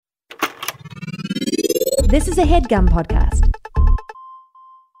This is a HeadGum podcast.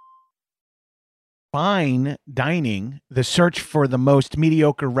 Fine Dining, the search for the most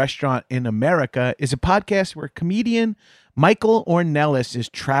mediocre restaurant in America, is a podcast where comedian Michael Ornelas is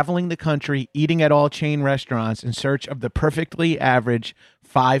traveling the country, eating at all chain restaurants in search of the perfectly average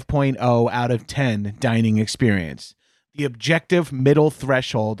 5.0 out of 10 dining experience, the objective middle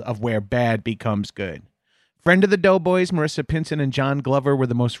threshold of where bad becomes good. Friend of the Doughboys, Marissa Pinson and John Glover were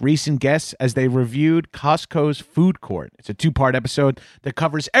the most recent guests as they reviewed Costco's food court. It's a two-part episode that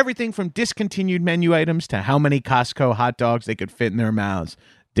covers everything from discontinued menu items to how many Costco hot dogs they could fit in their mouths.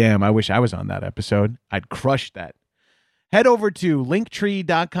 Damn, I wish I was on that episode. I'd crush that. Head over to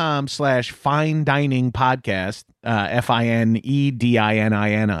linktree.com/fine dining podcast,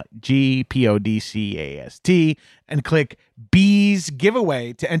 FINEDININGPODCAST, and click Bees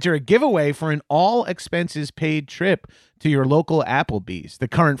Giveaway to enter a giveaway for an all expenses paid trip to your local Applebee's, the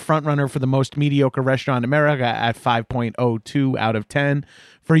current frontrunner for the most mediocre restaurant in America at 5.02 out of 10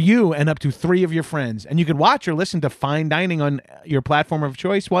 for you and up to 3 of your friends. And you can watch or listen to Fine Dining on your platform of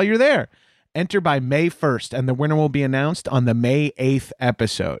choice while you're there. Enter by May 1st, and the winner will be announced on the May 8th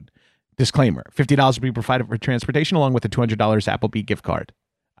episode. Disclaimer, $50 will be provided for transportation along with a $200 Applebee gift card.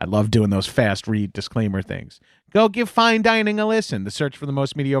 I love doing those fast read disclaimer things. Go give Fine Dining a listen. The search for the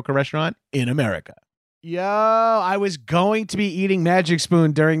most mediocre restaurant in America. Yo, I was going to be eating Magic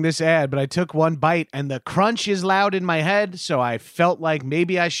Spoon during this ad, but I took one bite and the crunch is loud in my head, so I felt like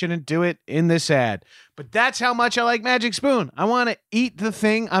maybe I shouldn't do it in this ad. But that's how much I like Magic Spoon. I want to eat the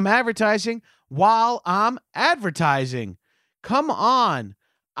thing I'm advertising while I'm advertising. Come on.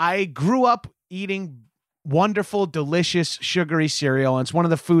 I grew up eating wonderful, delicious, sugary cereal, and it's one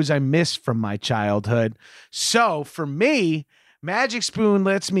of the foods I miss from my childhood. So for me, Magic Spoon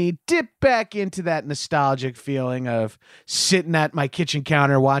lets me dip back into that nostalgic feeling of sitting at my kitchen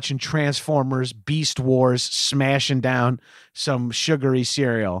counter watching Transformers Beast Wars smashing down some sugary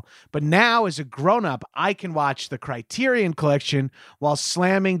cereal. But now as a grown-up, I can watch the Criterion Collection while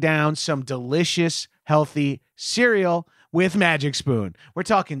slamming down some delicious, healthy cereal with Magic Spoon. We're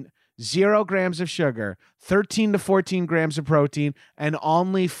talking 0 grams of sugar, 13 to 14 grams of protein, and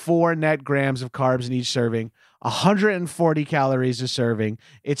only 4 net grams of carbs in each serving. 140 calories a serving.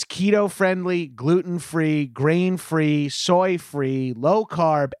 It's keto-friendly, gluten-free, grain-free, soy-free,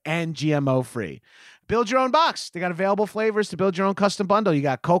 low-carb, and GMO-free. Build your own box. They got available flavors to build your own custom bundle. You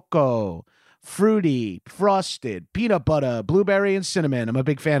got cocoa, fruity, frosted, peanut butter, blueberry, and cinnamon. I'm a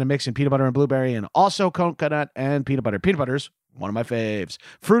big fan of mixing peanut butter and blueberry, and also coconut and peanut butter. Peanut butter's one of my faves.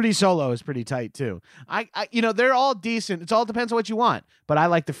 Fruity Solo is pretty tight too. I they're all decent. It all depends on what you want. But I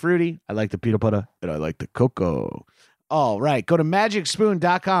like the fruity, I like the peanut butter, and I like the cocoa. All right, go to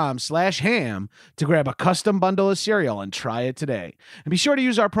magicspoon.com/ham to grab a custom bundle of cereal and try it today. And be sure to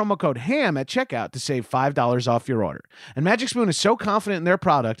use our promo code HAM at checkout to save $5 off your order. And Magic Spoon is so confident in their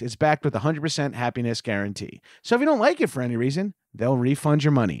product, it's backed with a 100% happiness guarantee. So if you don't like it for any reason, they'll refund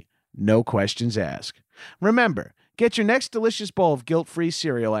your money. No questions asked. Remember, get your next delicious bowl of guilt-free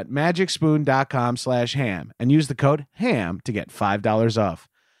cereal at magicspoon.com/ham and use the code HAM to get $5 off.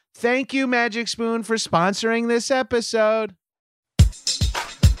 Thank you, Magic Spoon, for sponsoring this episode.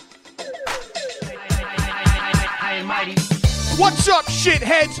 What's up,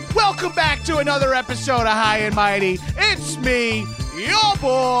 shitheads? Welcome back to another episode of High and Mighty. It's me, your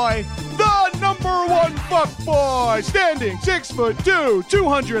boy, the number one fuckboy, standing 6'2",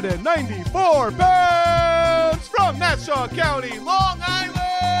 294 pounds, from Nassau County, Long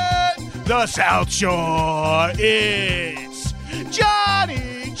Island, the South Shore. It's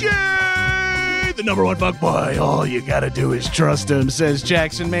Johnny J, the number one fuckboy. All you gotta do is trust him, says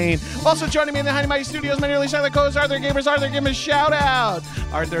Jackson, Maine. Also joining me in the High and Mighty studios, my nearly silent co-host Arthur Gamers. Arthur, give him a shout out.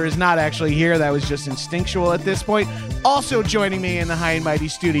 Arthur is not actually here. That was just instinctual at this point. Also joining me in the High and Mighty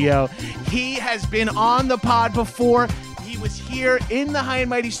studio, he has been on the pod before. He was here in the High and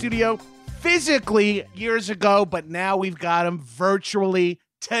Mighty studio physically years ago, but now we've got him virtually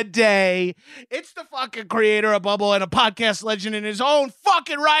today. It's the fucking creator of Bubble and a podcast legend in his own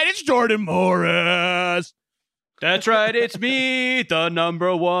fucking right. It's Jordan Morris. That's right, it's me, the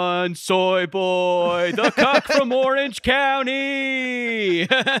number one soy boy, the cock from Orange County,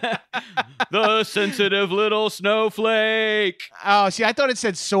 the sensitive little snowflake. Oh, see, I thought it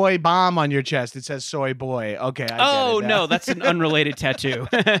said soy bomb on your chest. It says soy boy. Okay. Oh, no, that's an unrelated tattoo.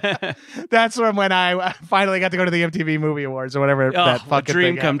 That's from when I finally got to go to the MTV Movie Awards or whatever. That fucking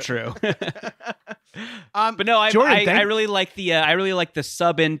dream thing come true. But no, Jordan, I really like the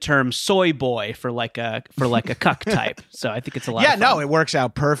sub-in term soy boy for like a cuck type. So I think it's a lot. Yeah, of fun. no, it works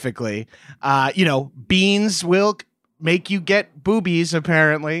out perfectly. Beans, Wilk, make you get boobies.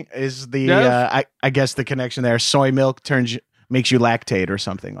 Apparently, is the I guess the connection there. Soy milk makes you lactate or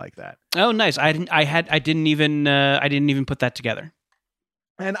something like that. Oh, nice. I didn't even put that together.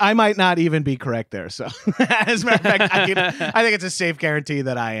 And I might not even be correct there. So, as a matter of fact, I think it's a safe guarantee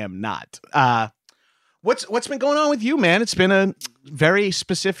that I am not. What's been going on with you, man? It's been a very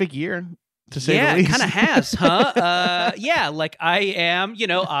specific year, to say the least. Yeah, it kind of has, huh? Yeah, like I am,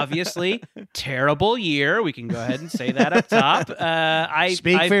 obviously, terrible year. We can go ahead and say that up top.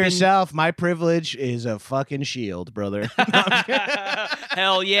 Speak for yourself. My privilege is a fucking shield, brother.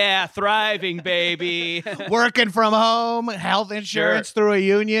 Hell yeah, thriving, baby. Working from home, health insurance through a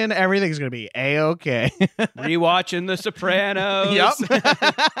union, everything's going to be A-okay. Rewatching The Sopranos. Yep.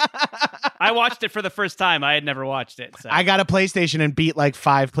 I watched it for the first time. I had never watched it. So. I got a PlayStation and beat like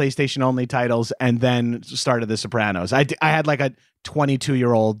 5 PlayStation-only titles and then started The Sopranos. I had like a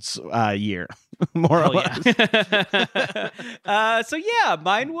 22-year-old's year, more or less. So yeah,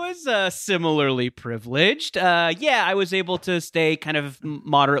 mine was similarly privileged. I was able to stay kind of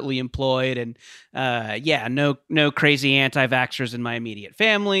moderately employed, and no crazy anti-vaxxers in my immediate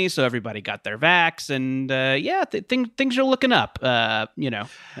family, so everybody got their vax, and things are looking up.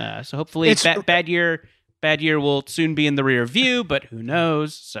 So hopefully bad year will soon be in the rear view, but who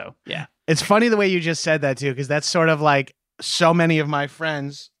knows? So yeah, it's funny the way you just said that too, because that's sort of like. So many of my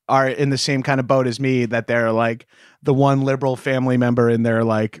friends are in the same kind of boat as me, that they're like the one liberal family member in their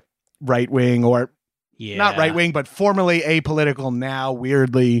like right wing or not right wing, but formerly apolitical, now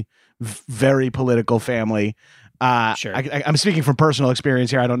weirdly very political family. Sure. I'm speaking from personal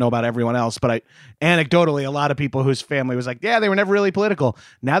experience here. I don't know about everyone else, but anecdotally, a lot of people whose family was like, yeah, they were never really political.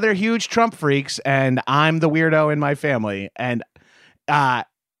 Now they're huge Trump freaks, and I'm the weirdo in my family. And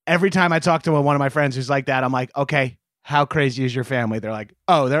every time I talk to one of my friends who's like that, I'm like, okay, how crazy is your family? They're like,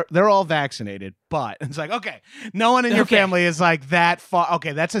 oh, they're all vaccinated, but it's like, okay, no one in your family is like that far.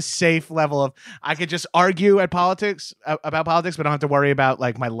 Okay, that's a safe level of, I could just argue about politics, but I don't have to worry about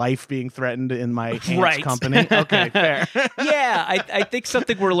like my life being threatened in my aunt's company. Okay, fair. Yeah, I think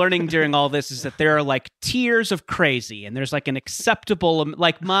something we're learning during all this is that there are like tiers of crazy, and there's like an acceptable,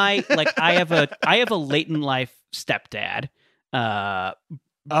 I have a late in life stepdad.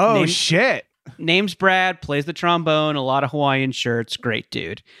 Shit. Name's Brad, plays the trombone, a lot of Hawaiian shirts, great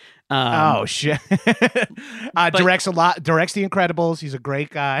dude. Shit. Directs a lot, directs The Incredibles. He's a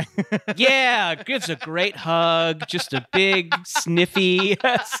great guy. Yeah, gives a great hug, just a big sniffy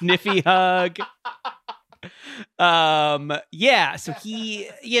hug. So he,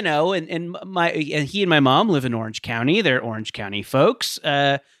 and he and my mom live in Orange County. They're Orange County folks.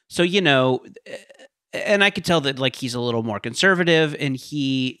 And I could tell that like he's a little more conservative, and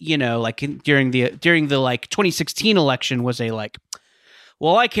he, during the like 2016 election was a like,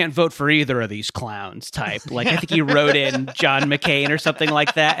 well, I can't vote for either of these clowns type. Like I think he wrote in John McCain or something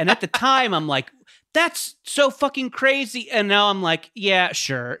like that. And at the time I'm like, that's so fucking crazy. And now I'm like, yeah,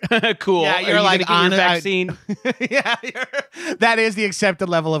 sure. Cool. Yeah, you're like on your vaccine. That is the accepted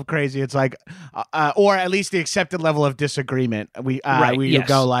level of crazy. It's like, or at least the accepted level of disagreement. We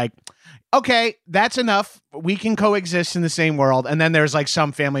go like, okay, that's enough. We can coexist in the same world. And then there's like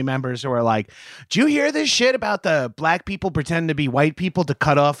some family members who are like, do you hear this shit about the black people pretending to be white people to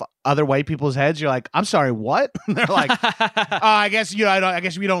cut off other white people's heads? You're like, I'm sorry, what? And they're like, I guess I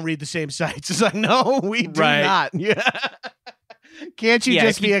guess we don't read the same sites. It's like, no, we do not. Yeah. Can't you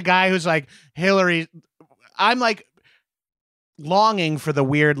just be a guy who's like, Hillary? I'm like longing for the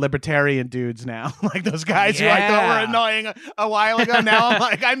weird libertarian dudes now, like those guys who I thought were annoying a while ago. Now I'm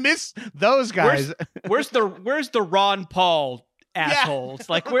like, I miss those guys. Where's the Ron Paul assholes?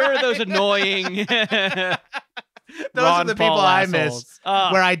 Like, where are those annoying? Those are the people I miss.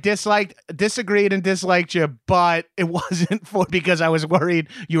 Where I disagreed and disliked you, but it wasn't because I was worried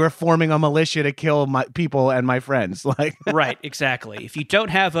you were forming a militia to kill my people and my friends. Like, right, exactly. If you don't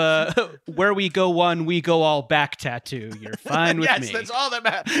have a "where we go one, we go all back" tattoo, you're fine with me. Yes, that's all that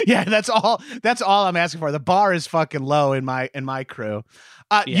matters. Yeah, that's all I'm asking for. The bar is fucking low in my crew.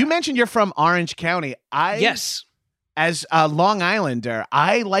 You mentioned you're from Orange County. Yes. As a Long Islander,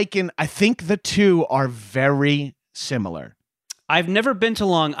 I think the two are very similar. I've never been to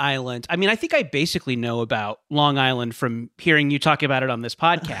Long Island. I mean, I think I basically know about Long Island from hearing you talk about it on this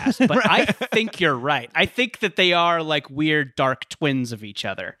podcast, but I think you're right. I think that they are like weird, dark twins of each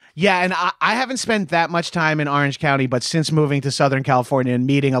other. Yeah, and I haven't spent that much time in Orange County, but since moving to Southern California and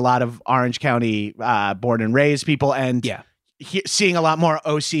meeting a lot of Orange County born and raised people and seeing a lot more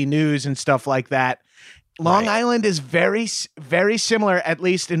OC news and stuff like that, Long Island is very, very similar, at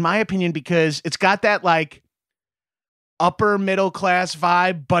least in my opinion, because it's got that like upper middle class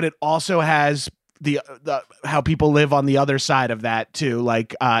vibe, but it also has the how people live on the other side of that too.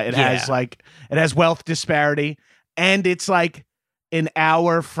 Like it has wealth disparity, and it's like an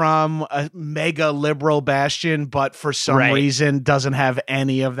hour from a mega liberal bastion, but for some reason doesn't have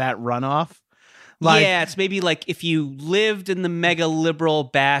any of that runoff. Like, yeah, it's maybe like if you lived in the mega liberal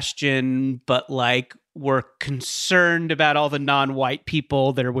bastion, but like were concerned about all the non-white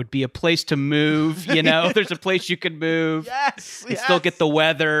people, there would be a place to move. You know, there's a place you could move. Yes, still get the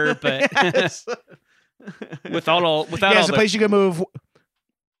weather, but without all there's a place you can move.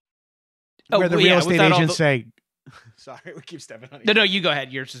 Where the real estate agents say. Sorry, we keep stepping on you. No, you go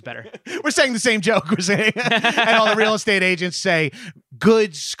ahead. Yours is better. We're saying the same joke. We're saying, and all the real estate agents say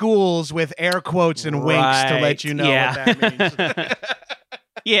good schools with air quotes and winks to let you know what that means.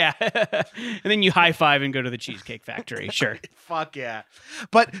 Yeah. And then you high five and go to the Cheesecake Factory. Sure. Fuck yeah.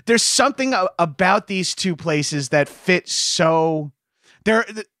 But there's something about these two places that fit so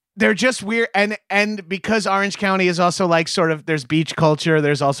they're just weird, and because Orange County is also like sort of there's beach culture.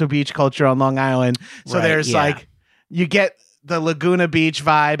 There's also beach culture on Long Island. So there's like. You get the Laguna Beach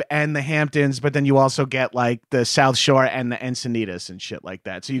vibe and the Hamptons, but then you also get like the South Shore and the Encinitas and shit like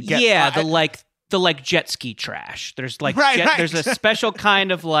that. So you get the jet ski trash. There's like there's a special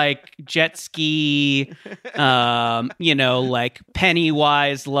kind of like jet ski, like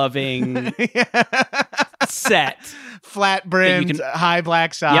Pennywise loving set, flat brimmed, high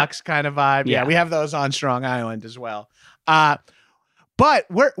black socks kind of vibe. Yeah, we have those on Strong Island as well. But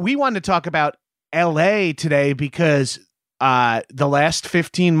we wanted to talk about LA today because the last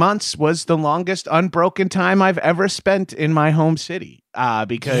 15 months was the longest unbroken time I've ever spent in my home city.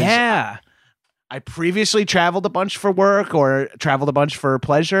 Because I previously traveled a bunch for work or traveled a bunch for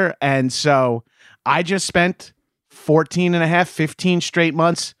pleasure. And so I just spent 15 straight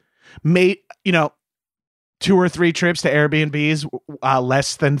months, made, 2 or 3 trips to Airbnbs,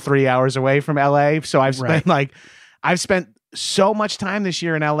 less than 3 hours away from LA. So I've spent so much time this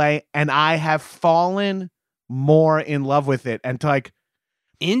year in LA, and I have fallen more in love with it. And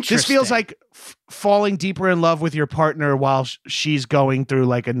interesting. This feels like falling deeper in love with your partner while she's going through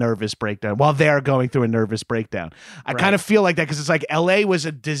like a nervous breakdown, while they're going through a nervous breakdown. I kind of feel like that because it's like LA was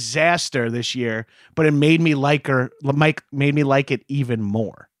a disaster this year, but it made me like it even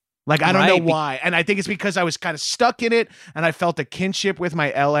more. Like, I don't know why. And I think it's because I was kind of stuck in it and I felt a kinship with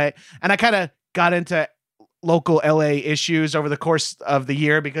my LA, and I kind of got into local LA issues over the course of the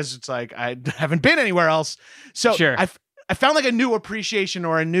year because it's like I haven't been anywhere else. So I found like a new appreciation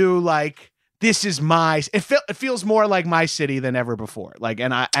or a new like this is it feels more like my city than ever before. Like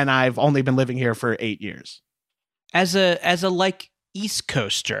and I've only been living here for 8 years. As a like East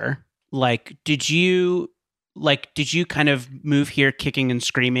Coaster, like did you kind of move here kicking and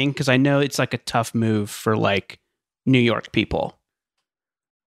screaming? Because I know it's like a tough move for like New York people.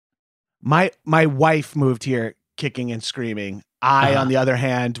 My wife moved here kicking and screaming. I, on the other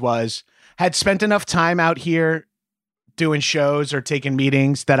hand, had spent enough time out here doing shows or taking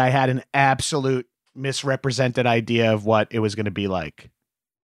meetings that I had an absolute misrepresented idea of what it was going to be like.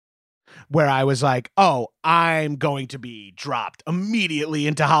 Where I was like, oh, I'm going to be dropped immediately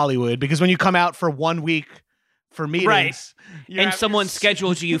into Hollywood because when you come out for 1 week for meetings, and someone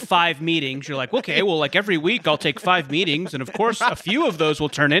schedules you 5 meetings, you're like, okay, well, like every week I'll take 5 meetings, and of course a few of those will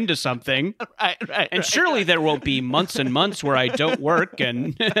turn into something. And surely there won't be months and months where I don't work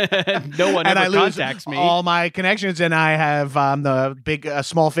and no one ever contacts me. All my connections, and I have the big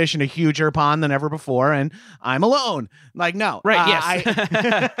small fish in a huger pond than ever before, and I'm alone. Like, no,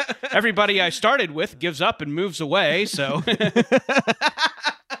 yes. Everybody I started with gives up and moves away, so.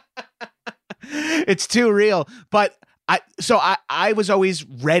 It's too real. But I was always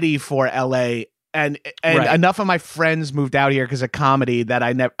ready for LA, and enough of my friends moved out here because of comedy that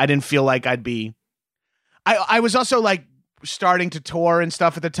I didn't feel like I'd be. I was also like starting to tour and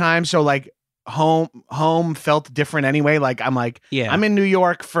stuff at the time, so like home felt different anyway. Like I'm in New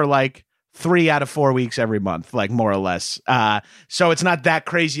York for like 3 out of 4 weeks every month, like more or less. So it's not that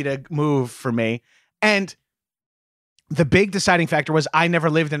crazy to move for me. And the big deciding factor was I never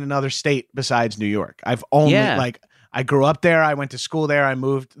lived in another state besides New York. I've only I grew up there. I went to school there. I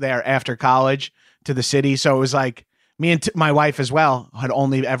moved there after college to the city. So it was like me and my wife as well had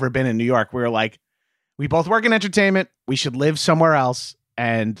only ever been in New York. We were like, we both work in entertainment. We should live somewhere else.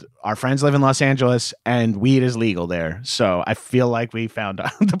 And our friends live in Los Angeles, and weed is legal there. So I feel like we found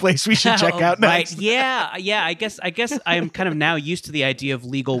the place we should check out next. Right. Yeah. I guess I am kind of now used to the idea of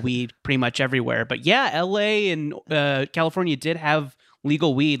legal weed pretty much everywhere. But yeah, LA and California did have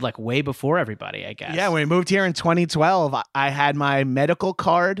legal weed like way before everybody, I guess. Yeah, when we moved here in 2012, I had my medical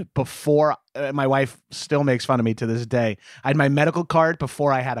card before. My wife still makes fun of me to this day. I had my medical card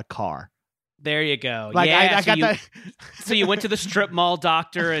before I had a car. There you go. Like yeah, I got that. So you went to the strip mall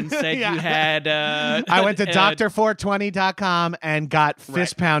doctor and said Yeah. you had... I went to Dr420.com and got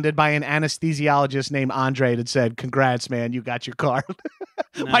fist pounded by an anesthesiologist named Andre that said, "Congrats, man, you got your card."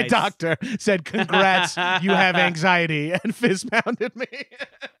 My Nice. doctor said, "Congrats, you have anxiety," and fist pounded me.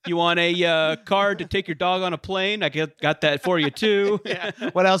 You want a card to take your dog on a plane? I got that for you, too. Yeah.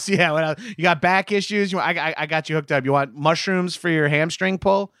 What else? Yeah. What else? You got back issues? I got you hooked up. You want mushrooms for your hamstring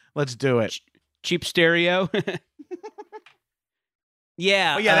pull? Let's do it. Cheap stereo.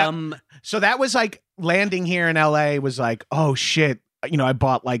 Yeah. But yeah, so that was like landing here in LA was like, oh shit. I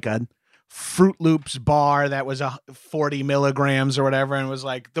bought like a Fruit Loops bar that was 40 milligrams or whatever, and was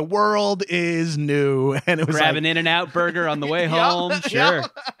like, the world is new. And it was grab like, an In-N-Out burger on the way Yup, home. Sure.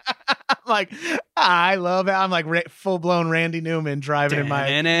 yup. I'm like, I love it. I'm like full blown Randy Newman driving in my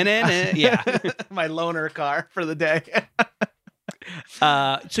Yeah. my loaner car for the day.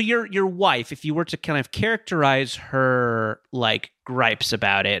 So your wife, if you were to kind of characterize her like gripes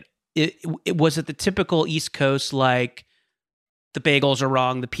about it, was it the typical East Coast, like the bagels are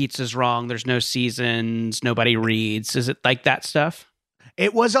wrong, the pizza's wrong, there's no seasons, nobody reads? Is it like that stuff?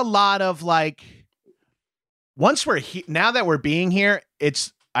 It was a lot of like, once we're now that we're being here,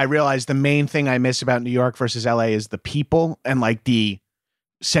 I realize the main thing I miss about New York versus LA is the people and like the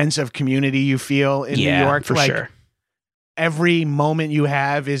sense of community you feel in New York. For like, sure. Every moment you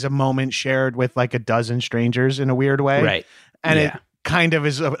have is a moment shared with like a dozen strangers in a weird way. Right. And Yeah. it kind of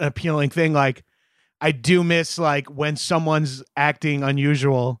is an appealing thing. Like, I do miss like when someone's acting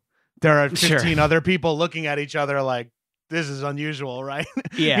unusual, there are 15 other people looking at each other like, this is unusual, right?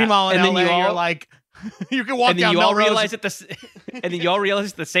 Yeah. Meanwhile, in And then LA, you're you're like, you can walk And then down you all Melrose. realize and then you all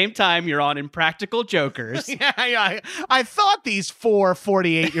realize at the same time you're on Impractical Jokers. Yeah. I thought these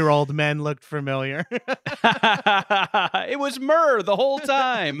 48-year-old men looked familiar. It was Murr the whole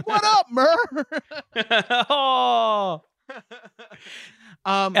time. What up, Murr? Oh.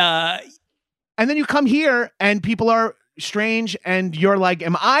 And then you come here and people are strange and you're like,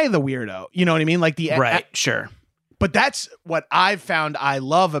 am I the weirdo? You know what I mean? Like Right, sure. But that's what I've found I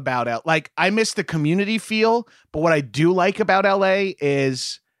love about it. Like, I miss the community feel, but what I do like about LA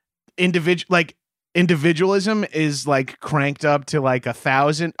is individualism is like cranked up to like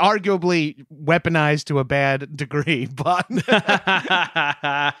 1,000, arguably weaponized to a bad degree. But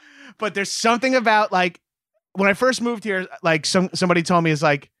but there's something about like when I first moved here, like somebody told me is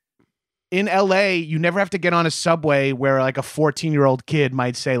like, in LA, you never have to get on a subway where like a 14-year-old kid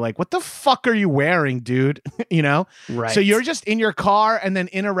might say like, what the fuck are you wearing, dude? You know? Right. So you're just in your car and then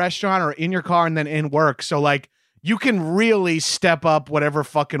in a restaurant, or in your car and then in work. So like you can really step up whatever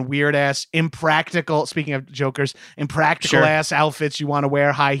fucking weird ass impractical, speaking of jokers, impractical ass outfits you want to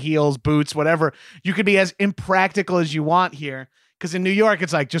wear, high heels, boots, whatever. You could be as impractical as you want here. Because in New York,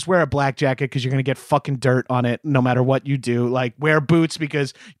 it's like, just wear a black jacket because you're going to get fucking dirt on it no matter what you do. Like, wear boots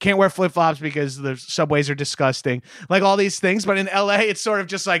because you can't wear flip-flops because the subways are disgusting. Like, all these things. But in LA, it's sort of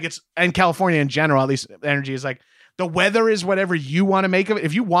just like, and California in general, at least energy is like, the weather is whatever you want to make of it.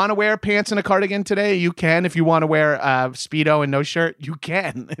 If you want to wear pants and a cardigan today, you can. If you want to wear Speedo and no shirt, you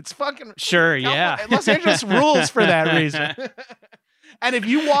can. It's fucking... Sure, yeah. Los Angeles rules for that reason. And if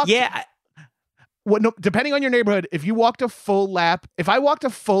you walk... Yeah. Depending on your neighborhood, if I walked a full lap in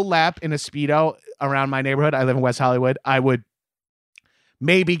a Speedo around my neighborhood, I live in West Hollywood, I would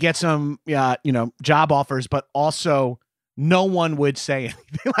maybe get some, job offers, but also no one would say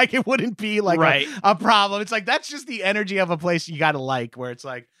anything. Like, it wouldn't be like a problem. It's like, that's just the energy of a place you got to like, where it's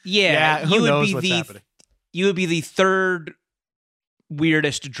like, who knows what's happening. You would be the third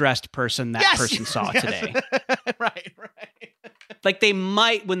weirdest dressed person that person saw today. Right. Like, they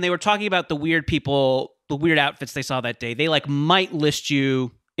might, when they were talking about the weird people, the weird outfits they saw that day, they like might list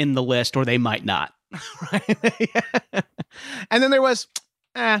you in the list, or they might not. Right. Yeah. And then there was,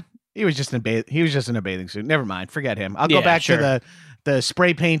 he was just in a bathing suit. Never mind, forget him. I'll go back to the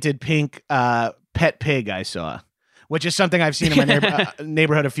spray painted pink pet pig I saw, which is something I've seen in my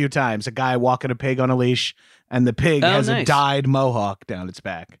neighborhood a few times. A guy walking a pig on a leash, and the pig has a dyed mohawk down its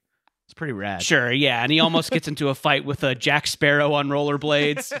back. It's pretty rad. Sure, yeah. And he almost gets into a fight with a Jack Sparrow on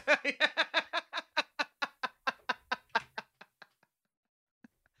rollerblades.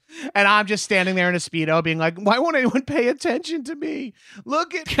 And I'm just standing there in a Speedo being like, why won't anyone pay attention to me?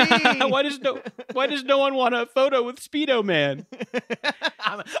 Look at me. Why does no one want a photo with Speedo Man?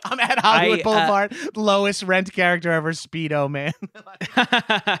 I'm at Hollywood Boulevard, lowest rent character ever, Speedo Man.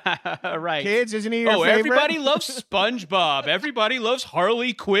 Right. Kids, isn't he your favorite? Everybody loves SpongeBob. Everybody loves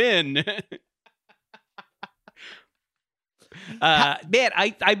Harley Quinn. Man,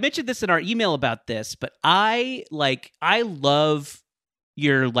 I mentioned this in our email about this, but I love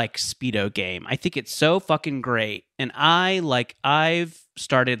your like Speedo game. I think it's so fucking great. And I've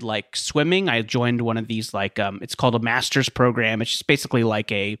started like swimming. I joined one of these like it's called a master's program. It's just basically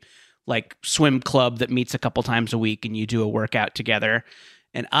like a swim club that meets a couple times a week and you do a workout together.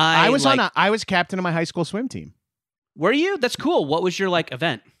 And I was captain of my high school swim team. Were you? That's cool. What was your like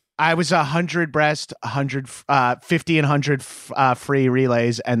event? I was 100 breast, 100 50 and 100 free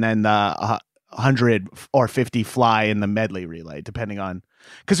relays, and then the 100 or 50 fly in the medley relay, depending on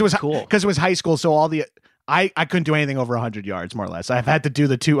because it was cool. Because it was high school, so all the I couldn't do anything over 100 yards, more or less. I've had to do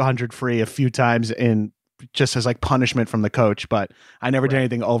the 200 free a few times in just as like punishment from the coach, but I never did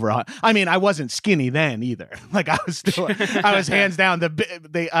anything over 100. I mean, I wasn't skinny then either. Like I was hands down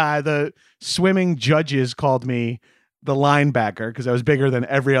the swimming judges called me the linebacker because I was bigger than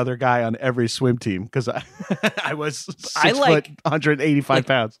every other guy on every swim team because I was 6 foot, 185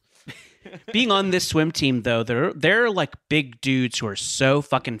 pounds. Being on this swim team, though, they're like big dudes who are so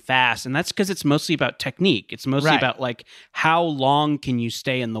fucking fast, and that's because it's mostly about technique. It's mostly about like how long can you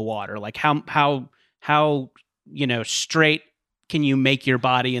stay in the water, like how straight can you make your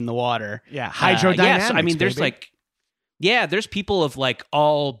body in the water? Yeah, hydrodynamics. So, I mean, there's baby. there's people of like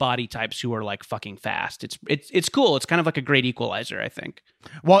all body types who are like fucking fast. It's cool. It's kind of like a great equalizer, I think.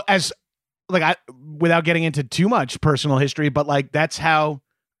 Well, without getting into too much personal history, but like that's how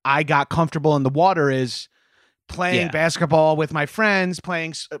I got comfortable in the water is playing basketball with my friends,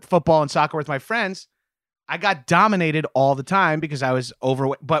 playing football and soccer with my friends. I got dominated all the time because I was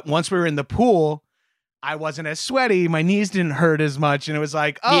overweight. But once we were in the pool, I wasn't as sweaty. My knees didn't hurt as much. And it was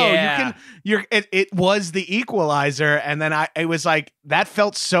like, it was the equalizer. And then it was like, that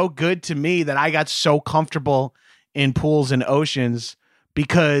felt so good to me that I got so comfortable in pools and oceans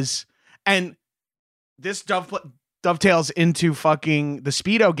and this dovetails into fucking the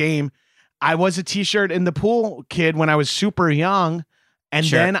Speedo game. I was a t-shirt in the pool kid when I was super young. And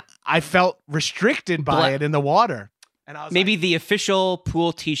then I felt restricted by it in the water. And I was maybe the official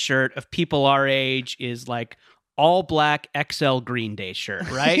pool t-shirt of people our age is like all black XL Green Day shirt,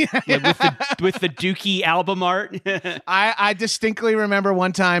 right? with the Dookie album art. I distinctly remember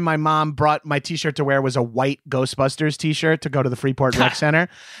one time my mom brought my t-shirt to wear was a white Ghostbusters t-shirt to go to the Freeport Rec Center.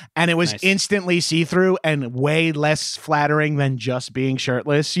 And it was instantly see-through and way less flattering than just being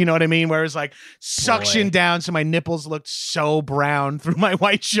shirtless. You know what I mean? Where it was like suctioned down so my nipples looked so brown through my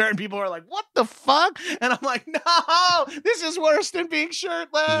white shirt. And people were like, what the fuck? And I'm like, no, this is worse than being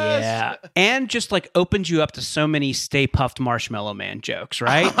shirtless. Yeah. And just like opened you up to so many Stay Puffed Marshmallow Man jokes,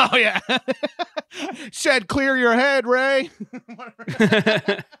 right? Oh yeah. Said clear your head, Ray.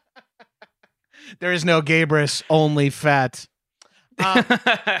 There is no Gabrus, only fat. But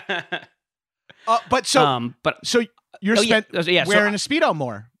you're wearing a Speedo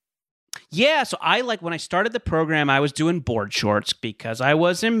more. Yeah, so I when I started the program, I was doing board shorts because I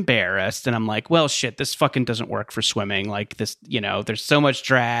was embarrassed, and I'm like, well, shit, this fucking doesn't work for swimming. Like this, there's so much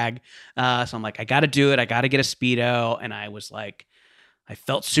drag. So I'm like, I got to do it. I got to get a Speedo, and I was like, I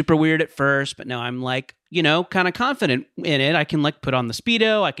felt super weird at first, but now I'm like, kind of confident in it. I can like put on the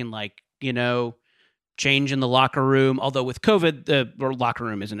Speedo. I can change in the locker room. Although with COVID, the locker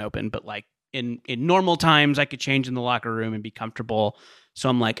room isn't open, but like in normal times, I could change in the locker room and be comfortable. So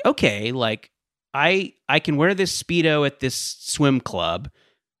I'm like, okay, like I can wear this Speedo at this swim club.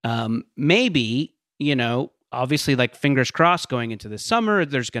 Maybe, obviously like fingers crossed going into the summer,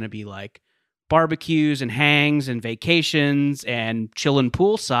 there's going to be like barbecues and hangs and vacations and chilling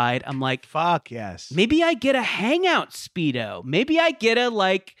poolside. I'm like, fuck yes. Maybe I get a hangout Speedo. Maybe I get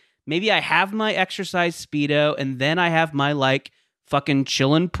maybe I have my exercise Speedo and then I have my like fucking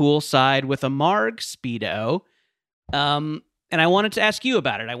chilling poolside with a Marg Speedo. And I wanted to ask you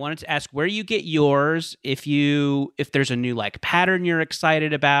about it. I wanted to ask where you get yours, if there's a new like pattern you're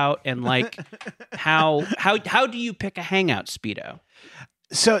excited about, and like how do you pick a hangout Speedo?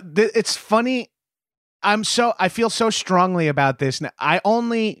 So it's funny. I feel so strongly about this. Now, I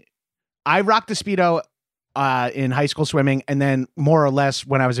rocked the Speedo in high school swimming, and then more or less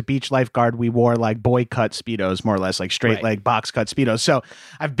when I was a beach lifeguard, we wore like boy cut Speedos, more or less like straight leg box cut Speedos. So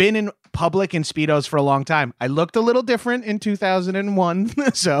I've been in public in Speedos for a long time. I looked a little different in 2001.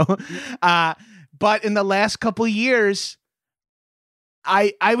 But in the last couple of years,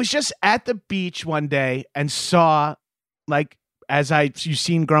 I was just at the beach one day and saw, like, you've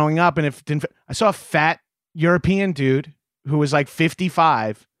seen growing up, and I saw a fat European dude who was like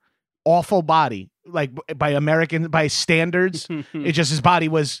 55, awful body, like by standards. It just, his body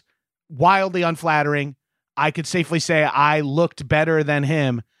was wildly unflattering. I could safely say I looked better than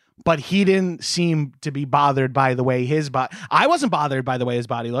him, but he didn't seem to be bothered by the way his body. I wasn't bothered by the way his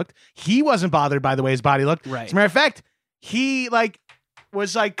body looked. He wasn't bothered by the way his body looked. Right. As a matter of fact, he like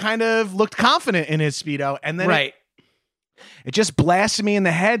was like kind of looked confident in his Speedo. And then it just blasted me in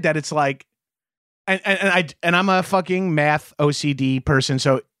the head that it's like, and I'm a fucking math OCD person.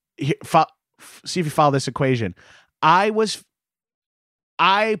 So see if you follow this equation. I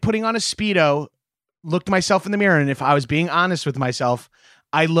putting on a Speedo, looked myself in the mirror. And if I was being honest with myself,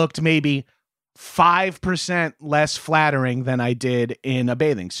 I looked maybe 5% less flattering than I did in a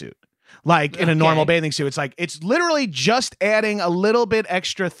bathing suit. Like in a normal bathing suit, it's literally just adding a little bit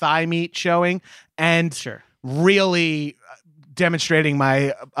extra thigh meat showing and really demonstrating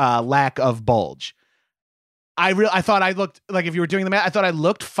my lack of bulge. I thought I looked like, if you were doing the math, I thought I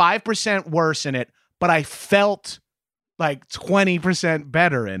looked 5% worse in it, but I felt like 20%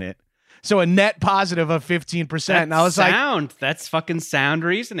 better in it. So a net positive of 15%. And I was like, that's fucking sound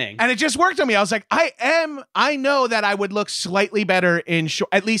reasoning. And it just worked on me. I was like, I know that I would look slightly better in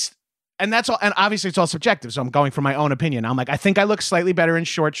at least. And that's all. And obviously it's all subjective. So I'm going from my own opinion. I'm like, I think I look slightly better in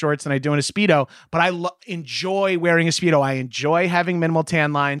short shorts than I do in a Speedo, but I enjoy wearing a Speedo. I enjoy having minimal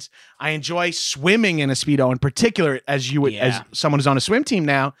tan lines. I enjoy swimming in a Speedo in particular, as someone who's on a swim team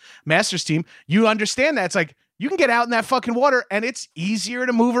now, master's team, you understand that. It's like, you can get out in that fucking water and it's easier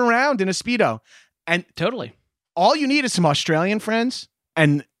to move around in a Speedo. And totally, all you need is some Australian friends.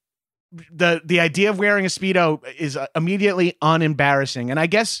 And the idea of wearing a Speedo is immediately unembarrassing. And I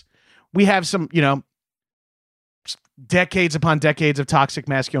guess we have some, decades upon decades of toxic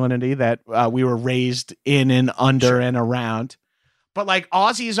masculinity that we were raised in and under and around. But like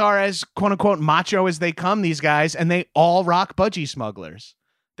Aussies are as quote unquote macho as they come, these guys, and they all rock budgie smugglers.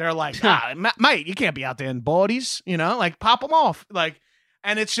 They're like, mate, you can't be out there in boardies, like pop them off. Like,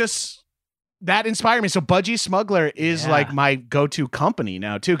 and it's just that inspired me. So Budgie Smuggler is like my go-to company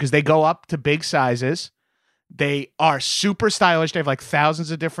now too, because they go up to big sizes. They are super stylish. They have like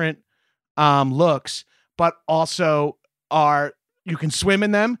thousands of different looks, but also you can swim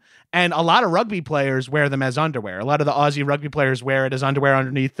in them. And a lot of rugby players wear them as underwear. A lot of the Aussie rugby players wear it as underwear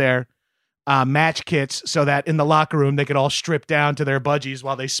underneath their match kits, so that in the locker room they could all strip down to their budgies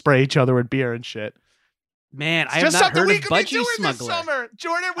while they spray each other with beer and shit. Man, I have not heard of Budgie Smuggler. This summer.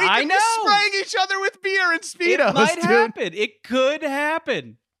 Jordan, we could be spraying each other with beer and Speedos. It might happen. It could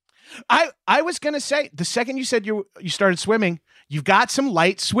happen. I was gonna say, the second you said you started swimming, you've got some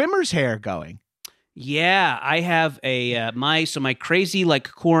light swimmer's hair going. Yeah, I have my crazy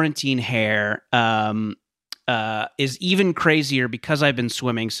like quarantine hair is even crazier because I've been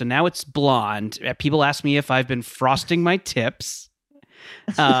swimming. So now it's blonde. People ask me if I've been frosting my tips.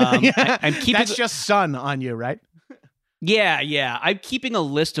 I'm keeping that's just sun on you, right? Yeah. I'm keeping a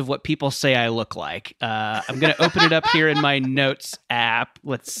list of what people say I look like. I'm gonna open it up here in my notes app.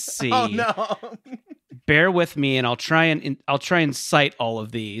 Let's see. Oh no! Bear with me, and I'll try and cite all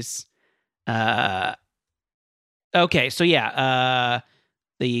of these. Okay, so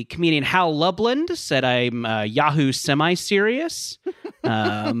the comedian Hal Lublin said I'm Yahoo semi-serious.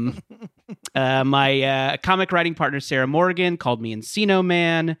 My comic writing partner Sarah Morgan called me Encino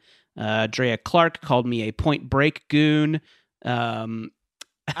Man. Drea Clark called me a Point Break goon.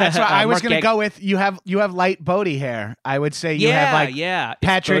 That's what I was going to go with. You have light Bodie hair. I would say you have like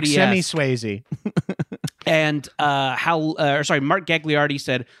Patrick Semi-Swayze. And Mark Gagliardi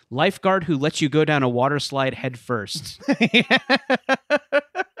said, lifeguard who lets you go down a water slide head first.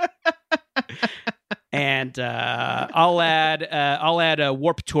 And I'll add a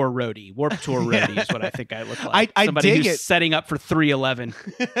Warped Tour roadie. Warped Tour roadie is what I think I look like. Somebody dig who's it. Setting up for 311.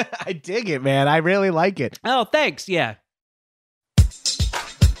 I dig it, man. I really like it. Oh, thanks. Yeah.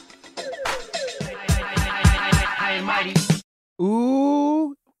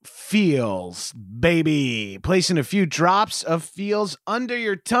 Ooh, Feels, baby. Placing a few drops of Feels under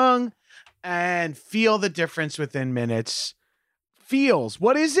your tongue and feel the difference within minutes. Feels,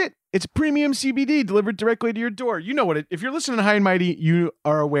 what is it? It's premium CBD delivered directly to your door. You know what if you're listening to High and Mighty, you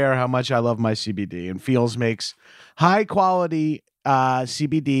are aware how much I love my CBD, and Feels makes high quality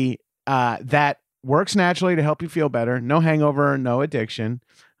CBD that works naturally to help you feel better. No hangover, no addiction.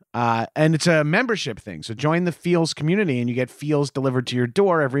 And it's a membership thing. So join the Feels community and you get Feels delivered to your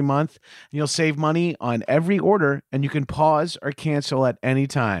door every month. You'll save money on every order and you can pause or cancel at any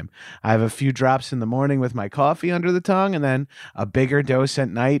time. I have a few drops in the morning with my coffee under the tongue and then a bigger dose at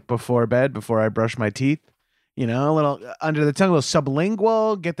night before bed, before I brush my teeth. A little under the tongue, a little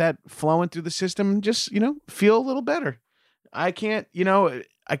sublingual, get that flowing through the system. Just, feel a little better. I can't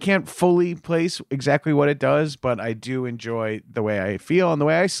fully place exactly what it does, but I do enjoy the way I feel and the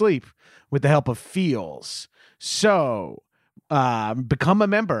way I sleep with the help of Feels. So become a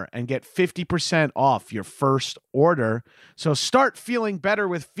member and get 50% off your first order. So start feeling better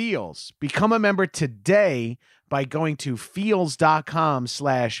with Feels. Become a member today by going to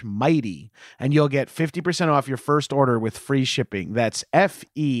feels.com/mighty, and you'll get 50% off your first order with free shipping. That's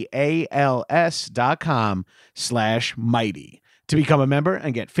FEALS.com/mighty to become a member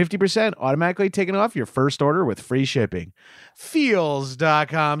and get 50% automatically taken off your first order with free shipping.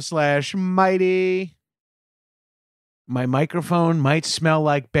 Feels.com/mighty. My microphone might smell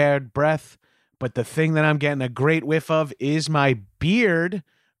like bad breath, but the thing that I'm getting a great whiff of is my beard.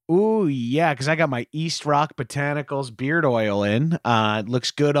 Ooh, yeah, because I got my East Rock Botanicals beard oil in. It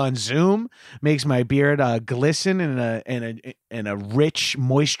looks good on Zoom. Makes my beard glisten in a rich,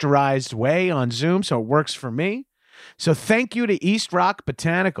 moisturized way on Zoom, so it works for me. So thank you to East Rock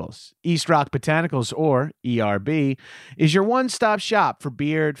Botanicals. East Rock Botanicals, or ERB, is your one-stop shop for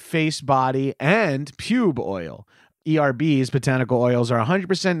beard, face, body, and pube oil. ERB's botanical oils are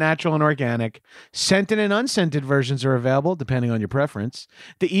 100% natural and organic. Scented and unscented versions are available, depending on your preference.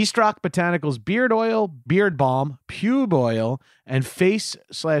 The East Rock Botanicals beard oil, beard balm, pube oil, and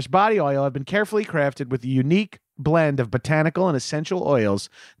face/body oil have been carefully crafted with a unique blend of botanical and essential oils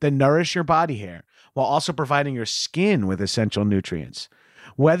that nourish your body hair, while also providing your skin with essential nutrients.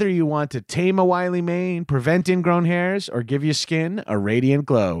 Whether you want to tame a wily mane, prevent ingrown hairs, or give your skin a radiant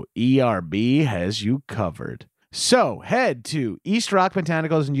glow, ERB has you covered. So head to East Rock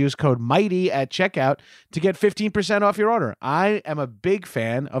Botanicals and use code MIGHTY at checkout to get 15% off your order. I am a big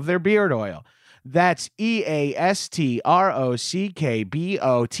fan of their beard oil. That's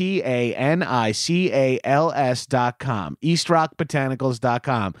EASTROCKBOTANICALS.com.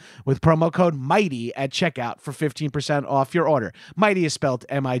 EastrockBotanicals.com with promo code MIGHTY at checkout for 15% off your order. Mighty is spelled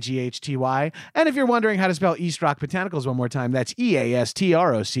MIGHTY. And if you're wondering how to spell East Rock Botanicals one more time, that's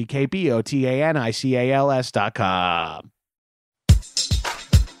EASTROCKBOTANICALS.com.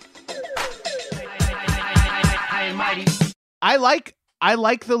 I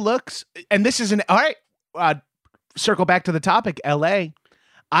like the looks, and this is all right. Circle back to the topic, LA.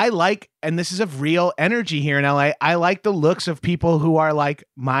 I like, and this is of real energy here in LA. I like the looks of people who are like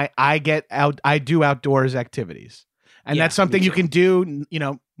I do outdoors activities. And that's something you can do,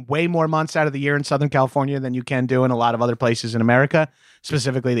 way more months out of the year in Southern California than you can do in a lot of other places in America,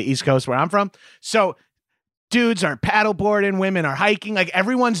 specifically the East Coast where I'm from. So dudes are paddleboarding, women are hiking, like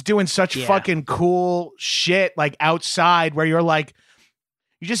everyone's doing such fucking cool shit like outside where you're like,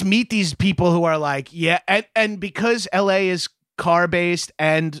 you just meet these people who are like, and because LA is car-based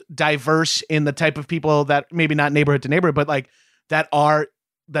and diverse in the type of people that maybe not neighborhood to neighborhood, but like that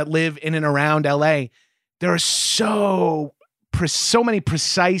live in and around LA, there are so many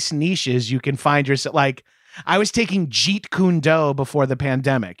precise niches you can find yourself. Like I was taking Jeet Kune Do before the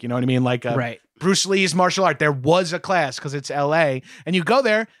pandemic, you know what I mean? Like right. Bruce Lee's martial art. There was a class because it's LA, and you go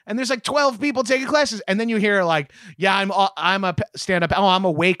there and there's like 12 people taking classes, and then you hear like, I'm a stand-up. Oh, I'm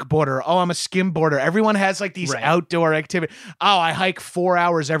a wakeboarder. Oh, I'm a skimboarder. Everyone has like these outdoor activities. Oh, I hike 4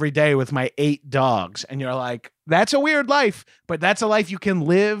 hours every day with my 8 dogs, and you're like, that's a weird life, but that's a life you can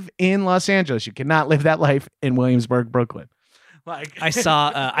live in Los Angeles. You cannot live that life in Williamsburg, Brooklyn. Like I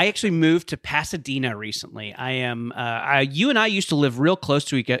I actually moved to Pasadena recently. You and I used to live real close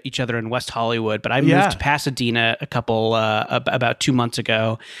to each other in West Hollywood, but I moved to Pasadena about 2 months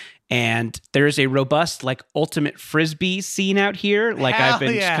ago. And there's a robust like ultimate Frisbee scene out here. Like I've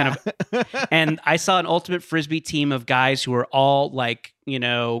been and I saw an ultimate Frisbee team of guys who are all like,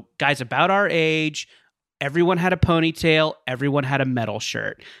 guys about our age. Everyone had a ponytail. Everyone had a metal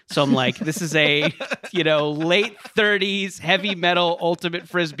shirt. So I'm like, this is a, late 30s heavy metal ultimate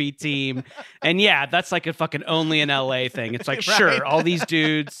Frisbee team. And that's like a fucking only in LA thing. It's like, sure, all these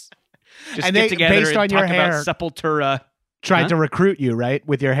dudes just get together based on and talk about Sepultura. Tried to recruit you, right?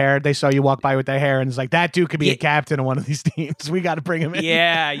 With your hair. They saw you walk by with their hair and it's like, that dude could be a captain of one of these teams. We got to bring him in.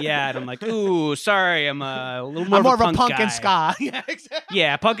 Yeah. And I'm like, ooh, sorry. I'm a little more of a punk and ska. Yeah, exactly.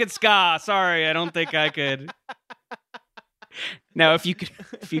 Yeah, punk and ska. Sorry, I don't think I could. Now, if you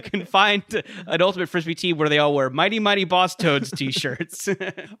can find an ultimate Frisbee team where they all wear Mighty Mighty Boss Toads t-shirts.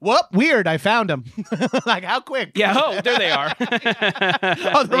 Whoop, weird. I found them. Like, how quick? Yeah, there they are.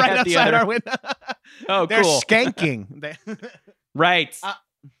 They're right outside our window. Oh, they're cool. Skanking. Right.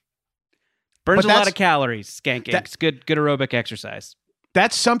 Burns a lot of calories, skanking. It's good aerobic exercise.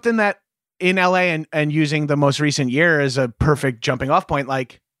 That's something that in LA and using the most recent year as a perfect jumping off point,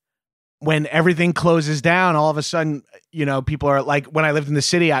 like when everything closes down, all of a sudden, people are like, when I lived in the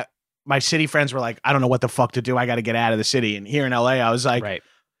city, my city friends were like, I don't know what the fuck to do. I got to get out of the city. And here in LA, I was like,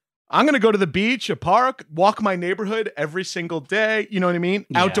 I'm going to go to the beach, a park, walk my neighborhood every single day. You know what I mean?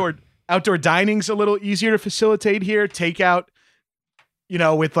 Yeah. Outdoor dining's a little easier to facilitate here. Takeout,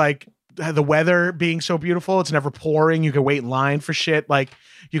 with like the weather being so beautiful, it's never pouring. You can wait in line for shit. Like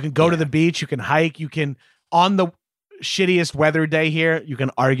you can go to the beach, you can hike, you can on the shittiest weather day here, you can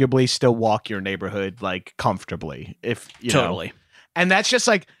arguably still walk your neighborhood like comfortably if you know. And that's just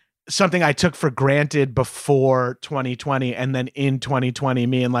like something I took for granted before 2020, and then in 2020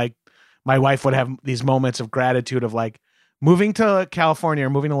 me and like my wife would have these moments of gratitude of like moving to California or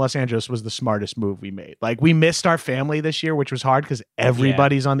moving to Los Angeles was the smartest move we made. Like we missed our family this year, which was hard because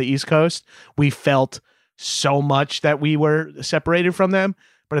everybody's on the East Coast. We felt so much that we were separated from them,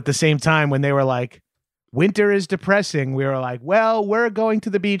 but at the same time when they were like, winter is depressing, we were like, well, we're going to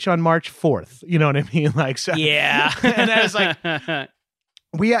the beach on March 4th. You know what I mean? Like, so, yeah. And I was like,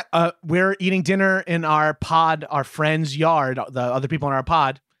 we're eating dinner in our pod, our friend's yard, the other people in our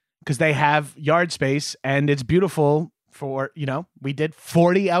pod, because they have yard space and it's beautiful for, you know, we did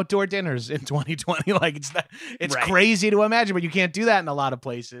 40 outdoor dinners in 2020. Like it's crazy to imagine, but you can't do that in a lot of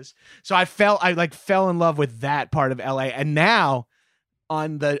places. So I fell in love with that part of LA. And now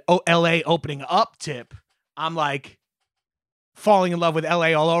on the LA opening up tip, I'm like falling in love with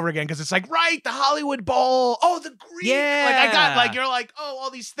LA all over again because it's like, right, the Hollywood Bowl. Oh, the Greek. Yeah. Like I got like, you're like, oh,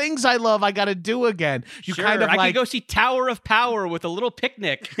 all these things I love, I got to do again. You sure. kind of I like could go see Tower of Power with a little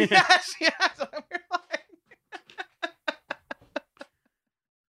picnic. yes.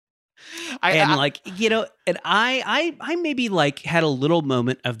 I maybe like had a little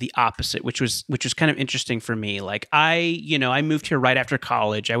moment of the opposite, which was kind of interesting for me. Like I moved here right after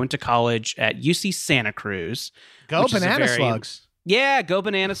college. I went to college at UC Santa Cruz. Go Banana Slugs. Yeah, go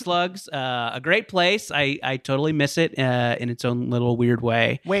Banana Slugs. A great place. I totally miss it in its own little weird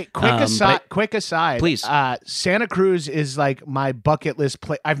way. Wait, quick aside. Please. Santa Cruz is like my bucket list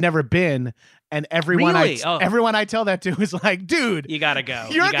place. I've never been. And everyone I tell that to is like, dude, you gotta go.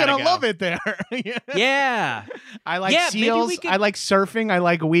 You're gonna love it there. Yeah. I like seals. I like surfing. I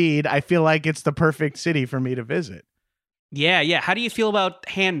like weed. I feel like it's the perfect city for me to visit. Yeah. How do you feel about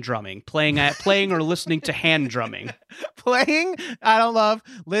hand drumming? Playing or listening to hand drumming? Playing, I don't love.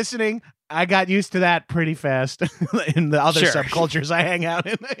 Listening, I got used to that pretty fast in the other subcultures I hang out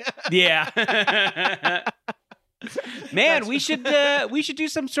in. Yeah. Man, we should do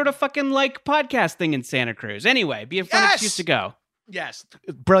some sort of fucking like podcast thing in Santa Cruz. Anyway, be a fun excuse to go. Yes,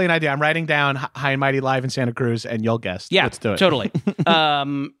 brilliant idea. I'm writing down High and Mighty live in Santa Cruz, and you'll guess. Yeah, let's do it. Totally.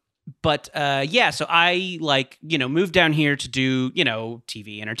 So I moved down here to do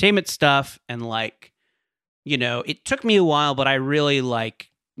TV entertainment stuff, and it took me a while, but I really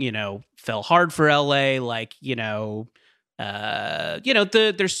fell hard for LA.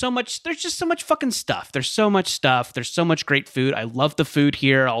 There's just so much fucking stuff. There's so much stuff. There's so much great food. I love the food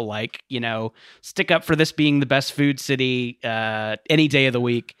here. I'll stick up for this being the best food city any day of the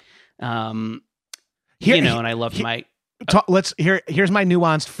week. And I love my. Here's my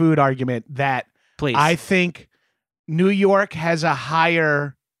nuanced food argument that please. I think New York has a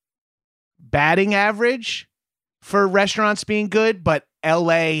higher batting average for restaurants being good, but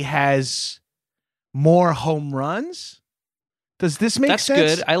LA has more home runs. Does this make sense?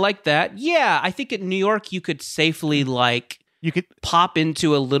 That's good. I like that. Yeah, I think in New York you could safely you could pop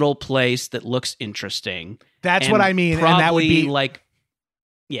into a little place that looks interesting. That's what I mean, and that would be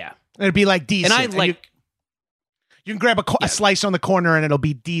yeah, it'd be like decent. And you can grab a slice on the corner and it'll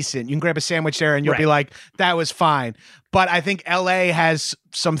be decent. You can grab a sandwich there and you'll be like, that was fine. But I think LA has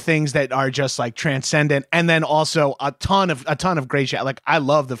some things that are just like transcendent, and then also a ton of great shit. Like I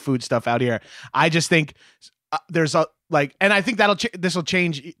love the food stuff out here. I just think there's and I think this will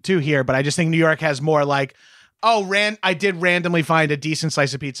change too here. But I just think New York has more I did randomly find a decent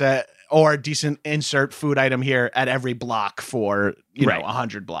slice of pizza or a decent insert food item here at every block for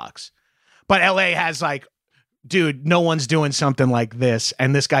 100 blocks. But LA has dude, no one's doing something like this,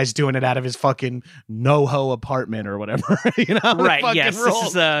 and this guy's doing it out of his fucking NoHo apartment or whatever. Right? Yes,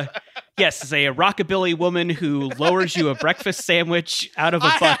 this is a rockabilly woman who lowers you a breakfast sandwich out of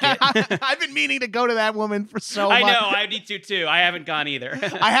a bucket. I've been meaning to go to that woman for so long. I know, I need to too. I haven't gone either.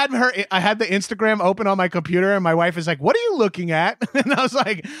 I had the Instagram open on my computer, and my wife is like, "What are you looking at?" And I was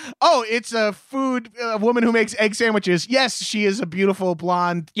like, "Oh, it's a woman who makes egg sandwiches." Yes, she is a beautiful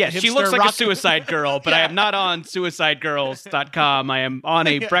blonde. Yes, she looks like a suicide girl, but I am not on suicidegirls.com. I am on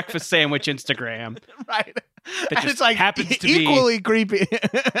a breakfast sandwich Instagram. Right. That just happens to be equally creepy.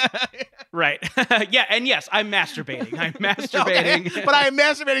 Right. Yeah, and yes, I'm masturbating. Okay, but I am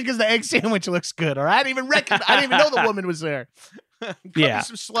masturbating because the egg sandwich looks good. Or I didn't even know the woman was there. Cut me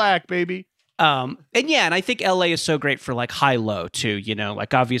some slack, baby. And I think LA is so great for high-low too.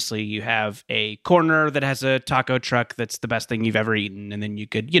 Obviously you have a corner that has a taco truck that's the best thing you've ever eaten, and then you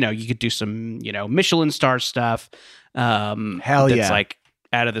could do some Michelin star stuff. Hell yeah, that's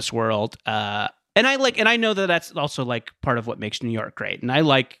out of this world. And I know that that's also like part of what makes New York great. And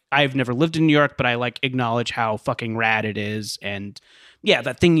I've never lived in New York, but I like acknowledge how fucking rad it is. And yeah,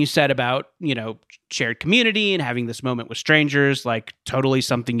 that thing you said about, shared community and having this moment with strangers, like totally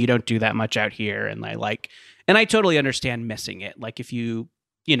something you don't do that much out here. And I totally understand missing it. Like if you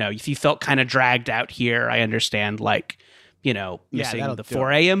felt kind of dragged out here, I understand missing the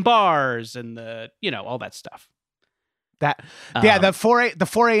 4 a.m. bars and all that stuff. The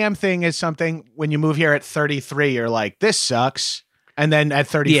 4 a.m. thing is something when you move here at 33, you're like, this sucks. And then at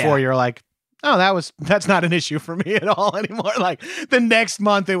 34, you're like, oh, that's not an issue for me at all anymore. Like the next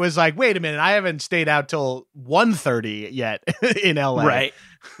month it was like, wait a minute, I haven't stayed out till 1:30 yet in LA. Right.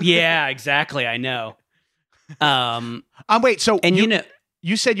 Yeah, exactly. I know. Wait, so and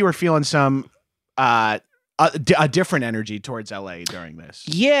you said you were feeling some a different energy towards LA during this.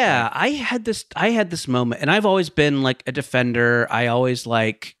 Yeah, right? I had this moment, and I've always been like a defender. I always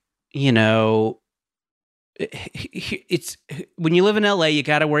it's when you live in LA, you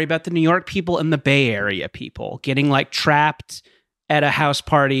got to worry about the New York people and the Bay Area people getting like trapped at a house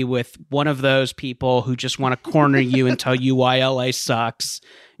party with one of those people who just want to corner you and tell you why LA sucks.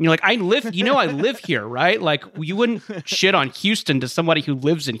 And you're like, I live here, right? Like you wouldn't shit on Houston to somebody who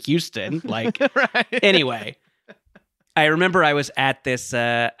lives in Houston. Like, right. Anyway, I remember I was at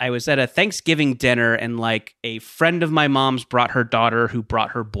a Thanksgiving dinner, and like a friend of my mom's brought her daughter who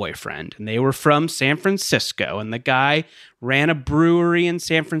brought her boyfriend, and they were from San Francisco, and the guy ran a brewery in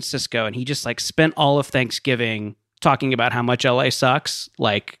San Francisco, and he just like spent all of Thanksgiving talking about how much LA sucks.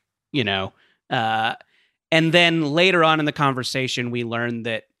 And then later on in the conversation, we learned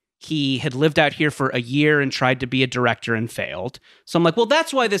that he had lived out here for a year and tried to be a director and failed. So I'm like, well,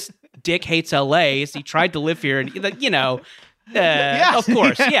 that's why this dick hates LA, is he tried to live here and, yes. Of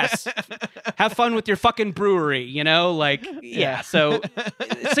course, yes. Have fun with your fucking brewery, yeah. So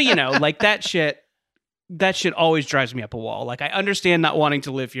like that shit always drives me up a wall. Like I understand not wanting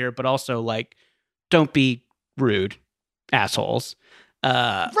to live here, but also like, don't be rude assholes.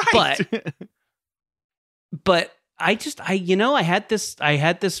 Right. But I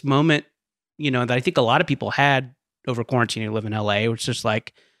had this moment, that I think a lot of people had over quarantine who live in LA, which is just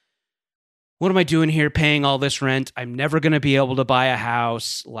like, what am I doing here paying all this rent? I'm never going to be able to buy a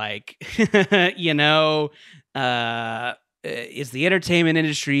house. Like, is the entertainment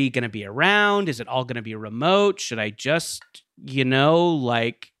industry going to be around? Is it all going to be remote? Should I just,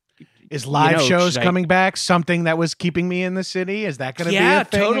 is live shows coming back something that was keeping me in the city? Is that going to be a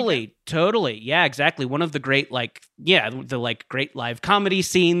thing? Totally. Yeah, exactly. One of the great, the great live comedy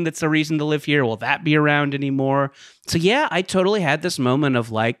scene that's a reason to live here. Will that be around anymore? So yeah, I totally had this moment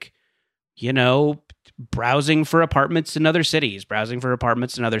of browsing for apartments in other cities, browsing for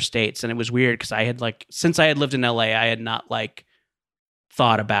apartments in other states. And it was weird because I had since I had lived in LA, I had not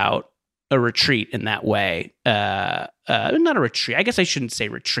thought about a retreat in that way. Not a retreat. I guess I shouldn't say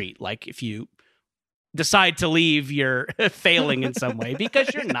retreat. Like if you decide to leave, you're failing in some way,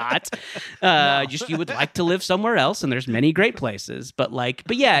 because you're not. Just you would like to live somewhere else, and there's many great places. But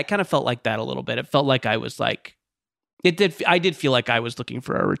yeah, it kind of felt like that a little bit. It felt like I was I did feel like I was looking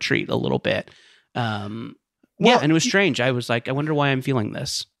for a retreat a little bit. And it was strange. I was like, I wonder why I'm feeling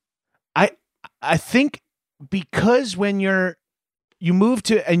this. I think because when you move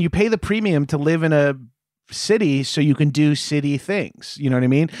to and you pay the premium to live in a city so you can do city things. You know what I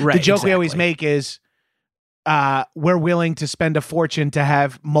mean? Right, the joke we always make is we're willing to spend a fortune to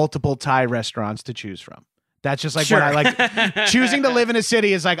have multiple Thai restaurants to choose from. That's just what I like. Choosing to live in a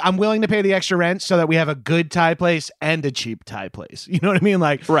city is like, I'm willing to pay the extra rent so that we have a good Thai place and a cheap Thai place. You know what I mean?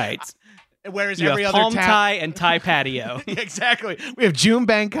 Like, right. Whereas you every have other Palm Thai and Thai patio. Exactly. We have June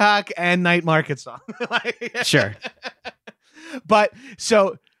Bangkok and Night Market Song. Sure. But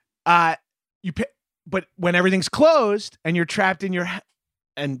so you pay, but when everything's closed and you're trapped in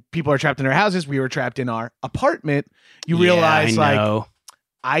and people are trapped in their houses, we were trapped in our apartment, you realize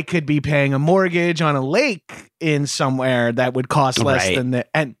I could be paying a mortgage on a lake in somewhere that would cost less than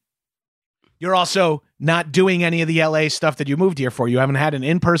and you're also not doing any of the LA stuff that you moved here for. You haven't had an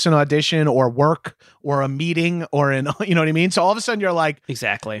in-person audition or work or a meeting or you know what I mean? So all of a sudden you're like,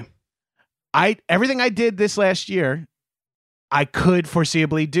 exactly. Everything I did this last year, I could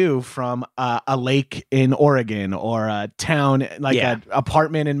foreseeably do from a lake in Oregon or a town, an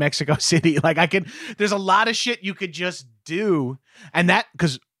apartment in Mexico City. There's a lot of shit you could just do. And that,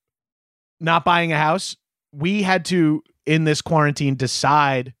 because not buying a house, we had to, in this quarantine,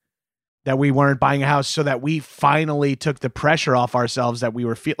 decide that we weren't buying a house so that we finally took the pressure off ourselves that we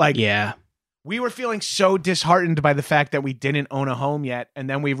were we were feeling so disheartened by the fact that we didn't own a home yet. And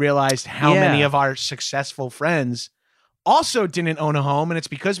then we realized how many of our successful friends also didn't own a home, and it's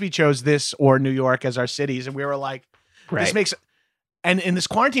because we chose this or New York as our cities, and we were like, this makes. And in this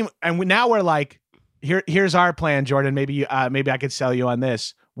quarantine, and now we're like, here's our plan, Jordan. Maybe I could sell you on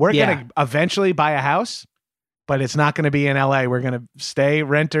this. We're gonna eventually buy a house, but it's not gonna be in LA. We're gonna stay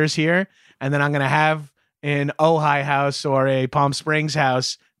renters here, and then I'm gonna have an Ojai house or a Palm Springs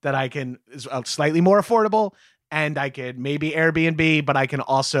house that I can is slightly more affordable, and I could maybe Airbnb, but I can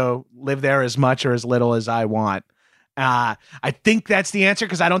also live there as much or as little as I want. I think that's the answer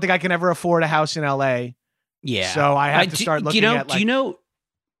because I don't think I can ever afford a house in LA. Yeah. So I have to start looking at like.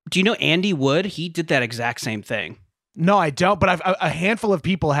 Do you know Andy Wood? He did that exact same thing. No, I don't. But a handful of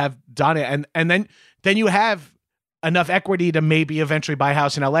people have done it, and then you have enough equity to maybe eventually buy a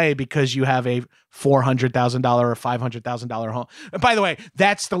house in LA because you have a $400,000 or $500,000 home. And by the way,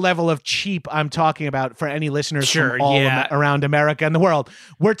 that's the level of cheap I'm talking about for any listeners from all around America and the world.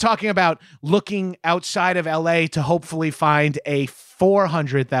 We're talking about looking outside of LA to hopefully find a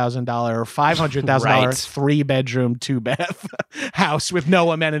 $400,000 or $500,000 Right. 3-bedroom, 2-bath house with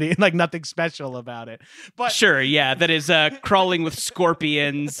no amenity, like nothing special about it. But Sure, yeah, that is crawling with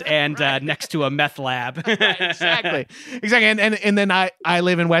scorpions and next to a meth lab. exactly. And then I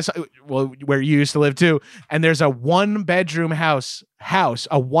live in where you used to live too, and there's a 1-bedroom house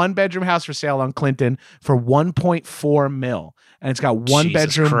for sale on Clinton for 1.4 mil, and it's got one Jesus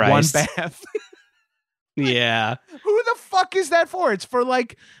bedroom, Christ. 1 bath. Yeah. Who the fuck is that for? It's for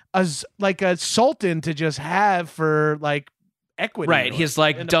like a sultan to just have for like equity, Right, his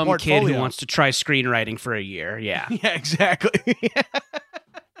like in a dumb kid who portfolio. wants to try screenwriting for a year. Yeah. Yeah, exactly.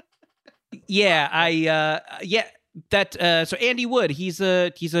 So Andy Wood, he's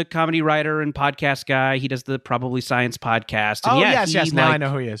a comedy writer and podcast guy. He does the Probably Science podcast. And yes. Now I know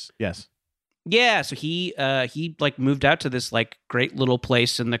who he is. Yes. Yeah, so he like moved out to this like great little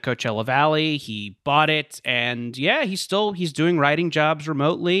place in the Coachella Valley. He bought it, and he's doing writing jobs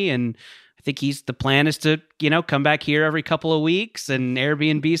remotely, and I think the plan is to come back here every couple of weeks and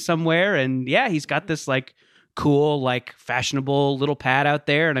Airbnb somewhere, and he's got this like cool like fashionable little pad out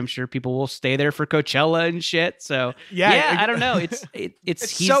there, and I'm sure people will stay there for Coachella and shit. So I don't know, he's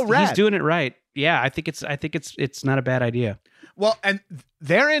so rad. He's doing it right. Yeah, I think it's not a bad idea. Well, and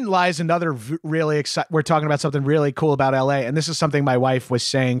therein lies another really exciting. We're talking about something really cool about LA, and this is something my wife was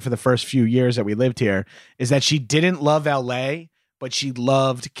saying for the first few years that we lived here, is that she didn't love LA, but she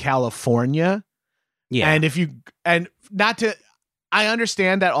loved California. Yeah, and I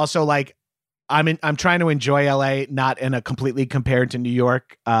understand that also. Like, I'm trying to enjoy LA, not in a completely compared to New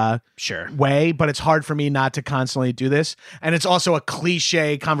York way, but it's hard for me not to constantly do this. And it's also a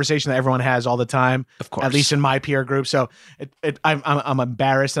cliche conversation that everyone has all the time, of course, at least in my peer group. So I'm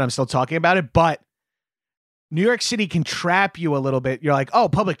embarrassed that I'm still talking about it, but New York City can trap you a little bit. You're like, oh,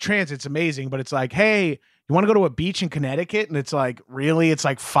 public transit's amazing, but it's like, hey, you want to go to a beach in Connecticut? And it's like, really? It's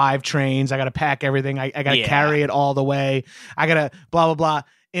like 5 trains. I got to pack everything. I got to carry it all the way. I got to blah, blah, blah.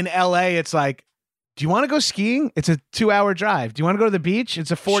 In LA, it's like, do you want to go skiing? It's a 2-hour drive. Do you want to go to the beach?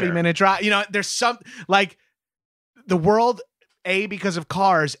 It's a 40-minute drive. There's some like the world, A, because of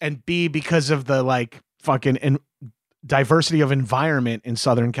cars, and B, because of the like fucking diversity of environment in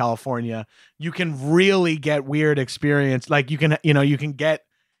Southern California. You can really get weird experience. Like you can get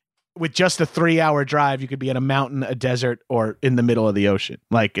with just a 3-hour drive, you could be in a mountain, a desert, or in the middle of the ocean.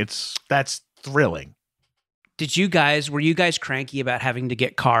 Like that's thrilling. Were you guys cranky about having to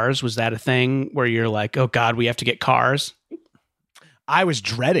get cars? Was that a thing where you're like, oh God, we have to get cars? I was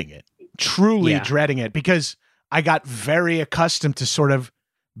dreading it, truly dreading it, because I got very accustomed to sort of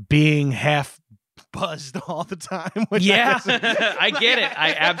being half buzzed all the time. I get it.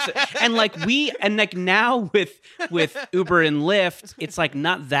 I absolutely. And like now with Uber and Lyft, it's like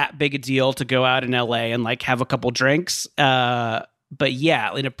not that big a deal to go out in LA and like have a couple drinks. But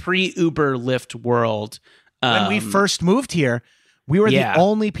in a pre-Uber Lyft world, when we first moved here, we were the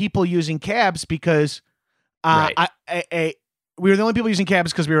only people using cabs because we were the only people using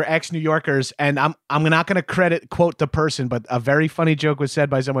cabs because we were ex-New Yorkers. And I'm not going to quote the person, but a very funny joke was said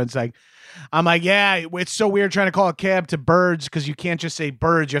by someone. It's like, I'm like, yeah, it's so weird trying to call a cab to Birds because you can't just say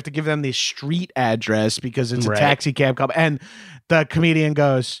Birds. You have to give them the street address because it's a taxi cab company. And the comedian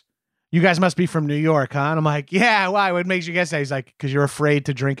goes, you guys must be from New York, huh? And I'm like, yeah, why? What makes you guess that? He's like, because you're afraid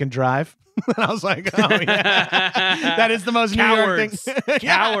to drink and drive. And I was like, oh, yeah. That is the most New York thing.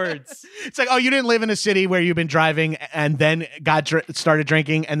 Cowards. It's like, oh, you didn't live in a city where you've been driving and then started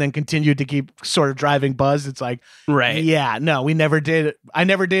drinking and then continued to keep sort of driving buzzed. It's like, yeah, no, we never did. I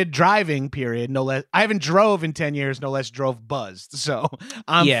never did driving, period. No less. I haven't drove in 10 years, no less drove buzzed. So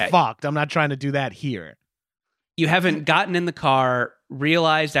I'm fucked. I'm not trying to do that here. You haven't gotten in the car,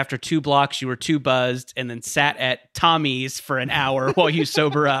 realized after 2 blocks you were too buzzed, and then sat at Tommy's for an hour while you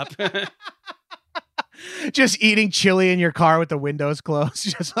sober up. Just eating chili in your car with the windows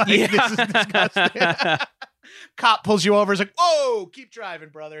closed. Just like, this is disgusting. Cop pulls you over. Is like, whoa, keep driving,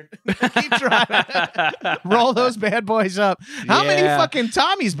 brother. Keep driving. Roll those bad boys up. How many fucking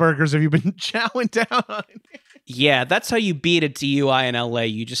Tommy's burgers have you been chowing down on? Yeah, that's how you beat a DUI in LA.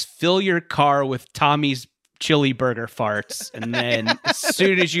 You just fill your car with Tommy's chili burger farts, and then as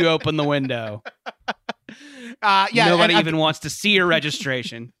soon as you open the window, nobody even wants to see your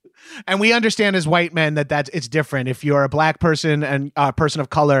registration. And we understand as white men that it's different. If you're a black person and a person of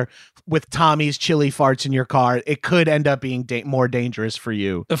color with Tommy's chili farts in your car, it could end up being more dangerous for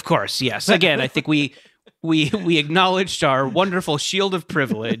you. Of course, yes. Again, I think we acknowledged our wonderful shield of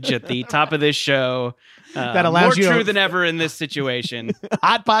privilege at the top of this show. That allows more true than ever in this situation.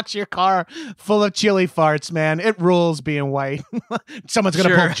 Hotbox your car full of chili farts, man. It rules being white. Someone's going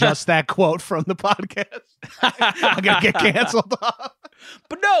to pull just that quote from the podcast. I'm going to get canceled off.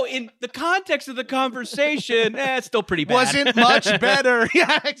 But no, in the context of the conversation, it's still pretty bad. Wasn't much better.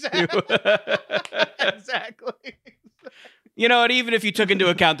 Yeah, exactly. Exactly. You know, and even if you took into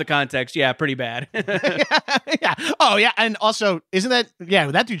account the context, pretty bad. Yeah. Oh, yeah. And also, isn't that,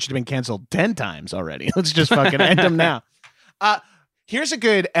 that dude should have been canceled 10 times already. Let's just fucking end him now. Here's a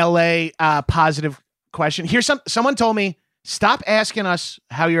good LA positive question. Here's someone told me, stop asking us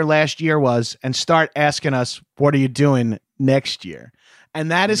how your last year was and start asking us, what are you doing next year?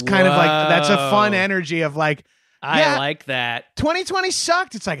 And that is kind of like, that's a fun energy of like, I like that. 2020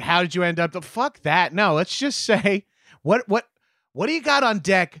 sucked. It's like, how did you end up? Fuck that. No, let's just say, what do you got on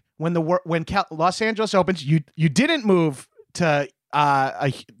deck when Los Angeles opens? You didn't move to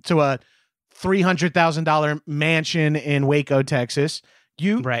a $300,000 mansion in Waco, Texas.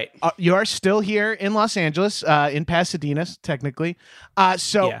 You are still here in Los Angeles, in Pasadena, technically.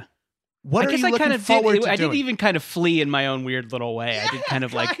 What are you looking forward to doing? I didn't even kind of flee in my own weird little way. I did kind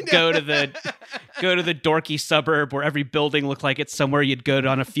of like go to the dorky suburb where every building looked like it's somewhere you'd go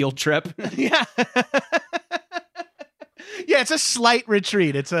on a field trip. Yeah. Yeah, it's a slight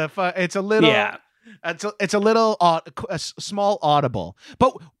retreat. It's a little it's a little a small audible.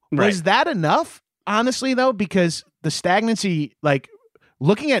 But was that enough? Honestly, though, because the stagnancy, like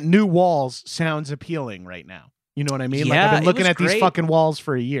looking at new walls, sounds appealing right now. You know what I mean? Yeah, like I've been looking at these fucking walls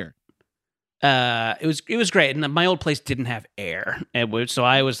for a year. It was great, and my old place didn't have air, so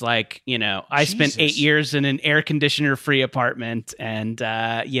I was like, I spent 8 years in an air conditioner free apartment, and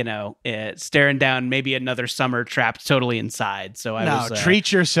staring down maybe another summer trapped totally inside. So I was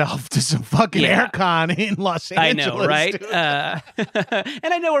treat yourself to some fucking aircon in Los Angeles. I know, right?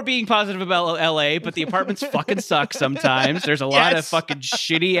 And I know we're being positive about LA, but the apartments fucking suck sometimes. There's a lot of fucking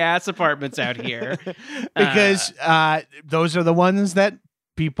shitty ass apartments out here because those are the ones that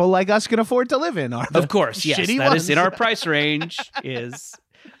people like us can afford to live in. Of course, yes. That is in our price range, is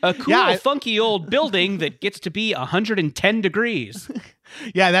a cool, funky old building that gets to be 110 degrees.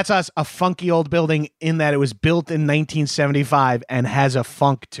 Yeah, that's us. A funky old building in that it was built in 1975 and has a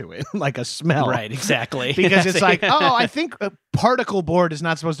funk to it, like a smell. Right, exactly. Because it's like, I think particle board is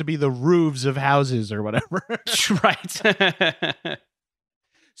not supposed to be the roofs of houses or whatever. Right.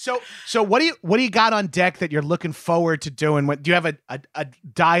 So what do you got on deck that you're looking forward to doing? Do you have a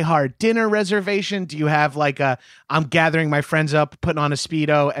diehard dinner reservation? Do you have like I'm gathering my friends up, putting on a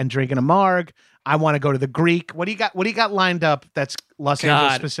Speedo and drinking a marg? I want to go to the Greek. What do you got lined up that's Los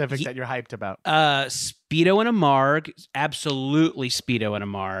Angeles specific that you're hyped about? Speedo and a marg, absolutely Speedo and a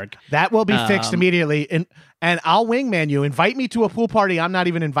marg. That will be fixed immediately, and I'll wingman you. Invite me to a pool party I'm not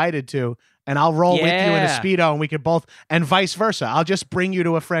even invited to. And I'll roll with you in a Speedo, and we could both, and vice versa. I'll just bring you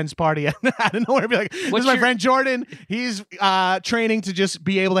to a friend's party out of nowhere. Be like, this is my friend Jordan. He's training to just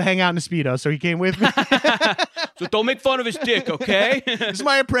be able to hang out in a Speedo, so he came with me. So don't make fun of his dick, okay? This is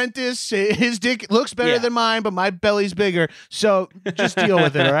my apprentice. His dick looks better than mine, but my belly's bigger. So just deal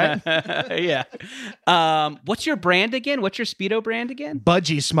with it, all right? Yeah. What's your brand again? What's your Speedo brand again?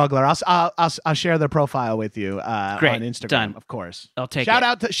 Budgie Smuggler. I'll share the profile with you on Instagram, done. Of course. I'll take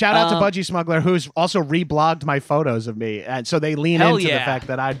shout it. Shout out to Budgie Smuggler, who's also reblogged my photos of me, and so they lean into the fact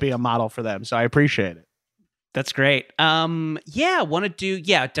that I'd be a model for them. So I appreciate it. That's great. Definitely want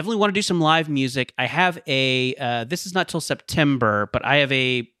to do some live music. I have this is not till September, but I have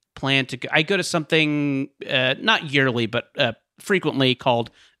a plan to go. I go to something not yearly, but frequently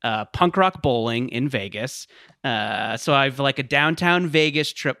called Punk Rock Bowling in Vegas. So I've like a downtown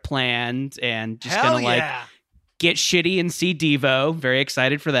Vegas trip planned, and just gonna get shitty and see Devo. Very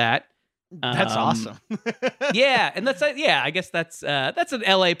excited for that. That's awesome. Yeah, and that's I guess that's an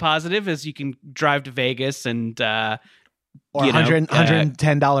LA positive, is you can drive to Vegas and or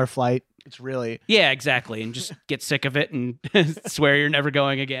 $110 flight. It's really exactly, and just get sick of it and swear you're never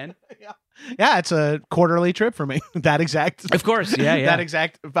going again. Yeah, it's a quarterly trip for me. That exact, of course, that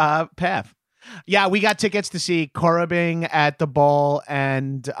exact path. Yeah, we got tickets to see Korabing at the Bowl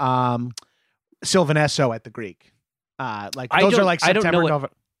and Sylvan Esso at the Greek. Those are like September, November.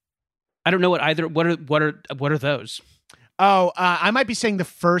 I don't know what either. What are those? Oh, I might be saying the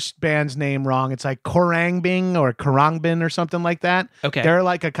first band's name wrong. It's like Korangbing or Korangbin or something like that. Okay, they're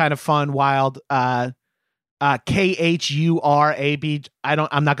like a kind of fun, wild. KHURAB.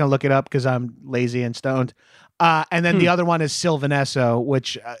 I'm not gonna look it up because I'm lazy and stoned. And then the other one is Sylvan Esso,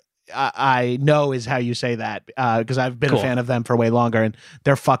 which I know is how you say that because I've been a fan of them for way longer, and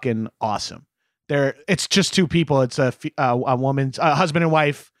they're fucking awesome. It's just two people. It's a woman's husband and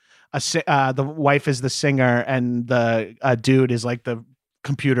wife. The wife is the singer, and the dude is like the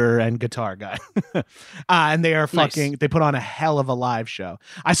computer and guitar guy. And they are fucking. Nice. They put on a hell of a live show.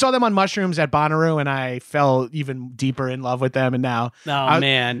 I saw them on Mushrooms at Bonnaroo, and I fell even deeper in love with them. And now,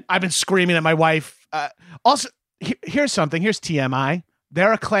 man, I've been screaming at my wife. Also, here's something. Here's TMI.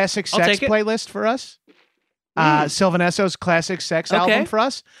 They're a classic sex playlist for us. Sylvan Esso's classic sex album for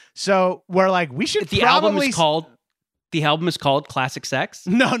us. So we're like, we should. The album is called Classic Sex?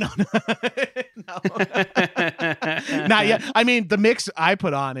 No. No. Not yet. I mean, the mix I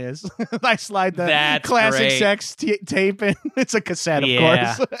put on is I slide the Classic Sex tape in. It's a cassette, of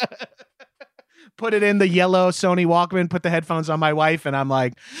course. Put it in the yellow Sony Walkman, put the headphones on my wife, and I'm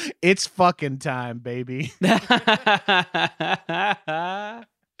like, it's fucking time, baby.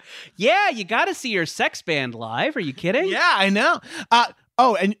 Yeah, you got to see your sex band live. Are you kidding? Yeah, I know.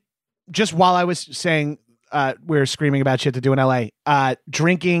 And just while I was saying we were screaming about shit to do in LA,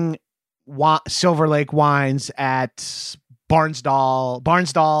 drinking Silver Lake wines at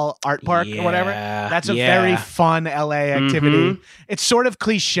Barnsdall Art Park or whatever. That's a very fun LA activity. Mm-hmm. It's sort of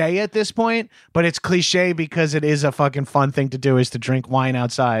cliche at this point, but it's cliche because it is a fucking fun thing to do, is to drink wine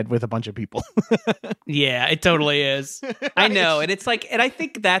outside with a bunch of people. Yeah, it totally is. I know. And it's like, and I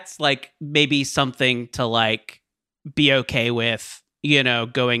think that's like maybe something to like be okay with,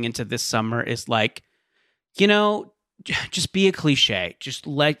 going into this summer, is like, just be a cliche. Just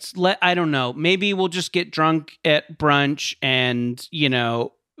I don't know. Maybe we'll just get drunk at brunch and,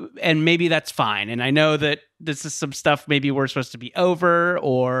 and maybe that's fine. And I know that this is some stuff maybe we're supposed to be over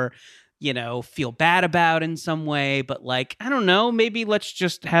or, feel bad about in some way. But like, I don't know. Maybe let's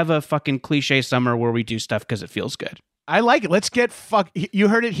just have a fucking cliche summer where we do stuff because it feels good. I like it. Let's get You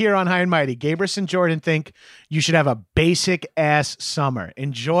heard it here on High and Mighty. Gabrus and Jordan think you should have a basic ass summer.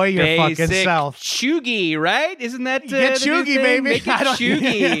 Enjoy your fucking self. Chuggy, right? Isn't that get chuggy, baby? Make it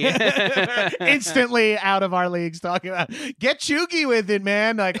chuggy. Instantly out of our leagues talking about get chuggy with it,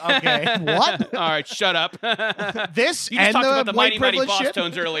 man. Like, okay, what? All right, shut up. This you just talked about the mighty boss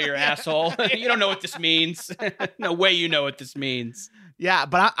tones earlier, asshole. You don't know what this means. No way you know what this means. Yeah,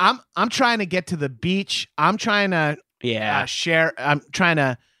 but I'm trying to get to the beach. I'm trying to share. I'm trying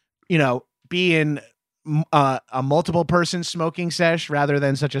to, be in a multiple person smoking sesh rather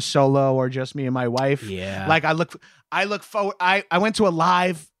than such a solo or just me and my wife. Yeah. Like I look forward. I went to a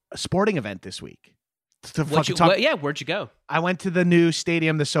live sporting event this week. Where'd you go? I went to the new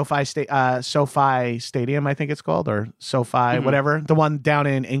stadium, the SoFi Stadium, I think it's called, or SoFi, whatever. The one down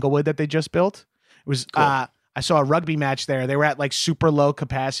in Inglewood that they just built. It was cool. I saw a rugby match there. They were at like super low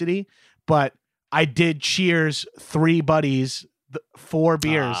capacity, but I did cheers 3 buddies, 4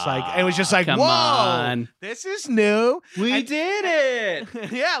 beers. Like it was just like, whoa, on. This is new. We did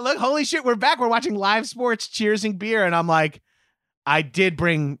it. Yeah, look, holy shit, we're back. We're watching live sports, cheersing beer, and I'm like, I did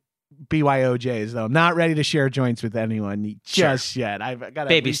bring BYOJs though. I'm not ready to share joints with anyone just yet. I've got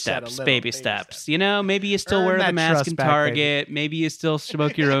baby steps. Maybe you still wear the mask in Target. Maybe you still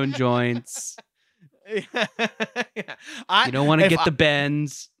smoke your own joints. You don't want to get the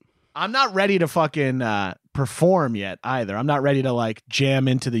bends. I'm not ready to fucking perform yet either. I'm not ready to like jam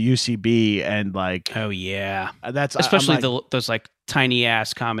into the UCB and like. Oh yeah, that's especially those like tiny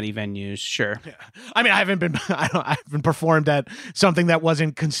ass comedy venues. Sure. Yeah. I mean, I haven't performed at something that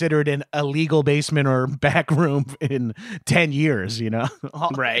wasn't considered an illegal basement or back room in 10 years.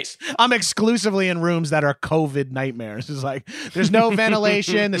 Right. I'm exclusively in rooms that are COVID nightmares. It's like there's no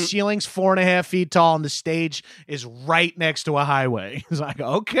ventilation. The ceiling's 4.5 feet tall, and the stage is right next to a highway. It's like,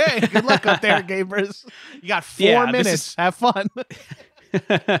 okay, good luck up there, Gabrus. You got 4 minutes. Have fun.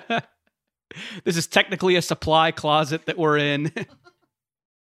 This is technically a supply closet that we're in.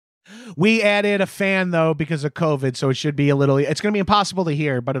 We added a fan though because of COVID, so it should be a little. It's going to be impossible to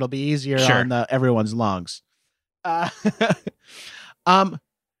hear, but it'll be easier on everyone's lungs.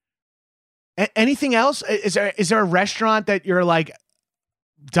 Anything else? Is there a restaurant that you're like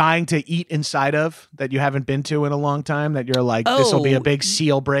dying to eat inside of that you haven't been to in a long time that you're like, this will be a big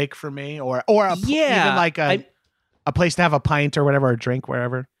seal break for me, or even like a place to have a pint or whatever, or drink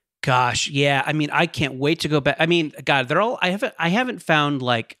wherever? Gosh, yeah. I mean, I can't wait to go back. I mean, God, they're all. I haven't found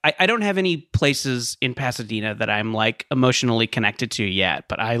like I don't have any places in Pasadena that I'm like emotionally connected to yet.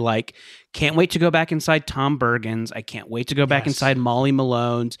 But I like can't wait to go back inside Tom Bergen's. I can't wait to go back inside Molly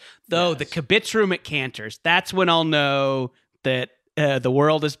Malone's. Though the Kibitz Room at Cantor's, that's when I'll know that the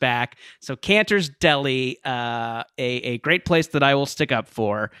world is back. So Cantor's Deli, a great place that I will stick up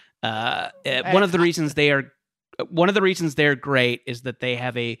for. One of the reasons they're great is that they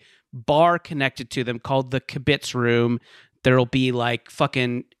have a bar connected to them called the Kibitz Room. There'll be like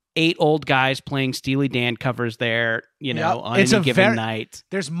fucking 8 old guys playing Steely Dan covers there, on any given night.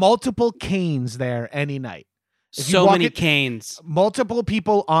 There's multiple canes there any night. So many canes. Multiple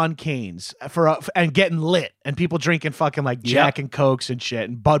people on canes and getting lit, and people drinking fucking like Jack and Cokes and shit,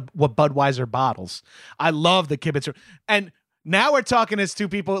 and Budweiser bottles. I love the Kibitz Room. And now we're talking as two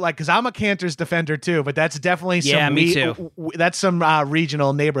people, like, because I'm a Cantor's defender too, but that's definitely me too. That's some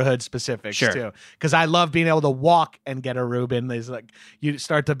regional neighborhood specifics too. Because I love being able to walk and get a Reuben. There's like, you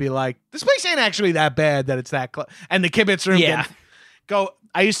start to be like, this place ain't actually that bad that it's that close. And the Kibitz Room.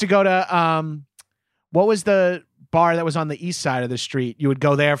 I used to go to what was the bar that was on the east side of the street? You would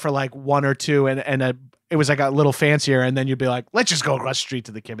go there for like one or two, and it was like a little fancier, and then you'd be like, let's just go across the street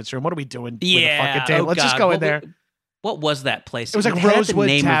to the Kibitz Room. What are we doing with a fucking table? Let's just go in there. What was that place? It was like Rosewood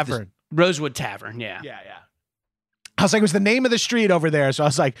Tavern. Rosewood Tavern, yeah. Yeah. I was like, it was the name of the street over there. So I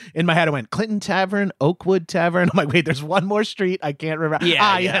was like, in my head, I went Clinton Tavern, Oakwood Tavern. I'm like, wait, there's one more street. I can't remember.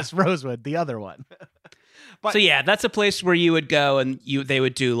 Yes, Rosewood, the other one. So yeah, that's a place where you would go and they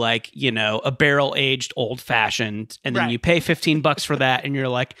would do like, a barrel aged old fashioned, and then you pay $15 for that, and you're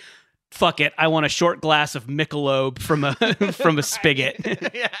like, fuck it, I want a short glass of Michelob from a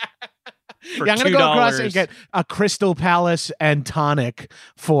spigot. Yeah. I'm gonna go across and get a Crystal Palace and tonic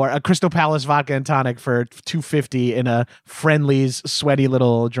for a Crystal Palace vodka and tonic for $2.50 in a Friendly's sweaty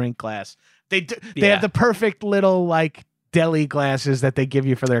little drink glass. They have the perfect little like deli glasses that they give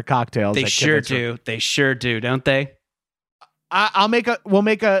you for their cocktails. They sure do. They sure do, don't they? We'll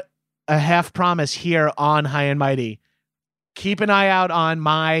make a half promise here on High and Mighty. Keep an eye out on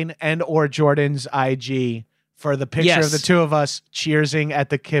mine and or Jordan's IG for the picture of the two of us cheersing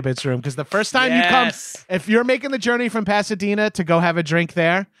at the Kibitz Room. Because the first time you come, if you're making the journey from Pasadena to go have a drink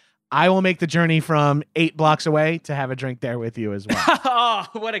there, I will make the journey from 8 blocks away to have a drink there with you as well. Oh,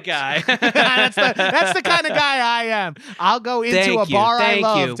 what a guy. That's the kind of guy I am. I'll go into a bar I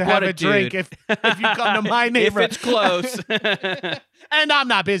love to have a drink if you come to my neighborhood. If it's close. And I'm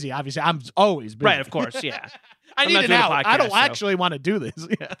not busy, obviously. I'm always busy. Right, of course, yeah. I need an out. I don't actually want to do this.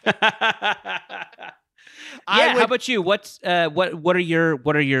 How about you? What are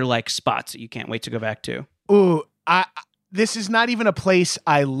your like spots that you can't wait to go back to? Ooh, this is not even a place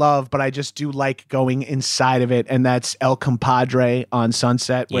I love, but I just do like going inside of it, and that's El Compadre on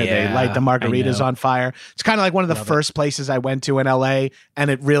Sunset, where they light the margaritas on fire. It's kind of like one of the first places I went to in LA, and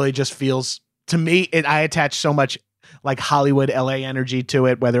it really just feels to me. I attach so much like Hollywood LA energy to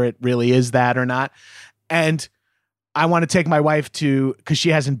it, whether it really is that or not. And I want to take my wife to, because she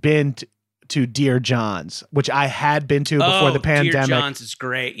hasn't been to Dear John's, which I had been to before the pandemic. Dear John's is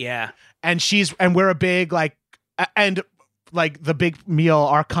great, yeah. And we're a big like the big meal,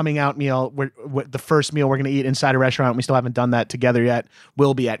 our coming out meal, the first meal we're going to eat inside a restaurant, we still haven't done that together yet,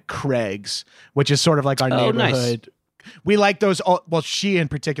 will be at Craig's, which is sort of like our neighborhood. Nice. We like those, well, she in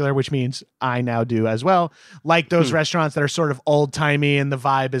particular, which means I now do as well, like those restaurants that are sort of old-timey, and the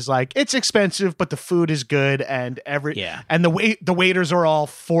vibe is like, it's expensive, but the food is good, and and the waiters are all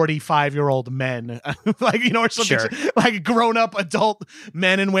 45-year-old men, like, or something, like grown-up adult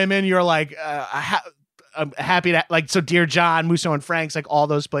men and women. You're like, I'm happy to, like, so Dear John, Musso and Frank's, like all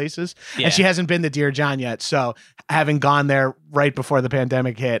those places. Yeah. And she hasn't been to Dear John yet. So having gone there right before the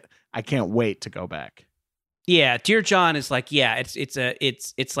pandemic hit, I can't wait to go back. Yeah, Dear John is like, it's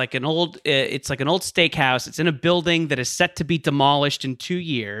like an old steakhouse. It's in a building that is set to be demolished in 2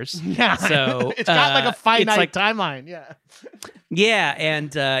 years. Yeah, so it's got like a finite timeline. Yeah, yeah,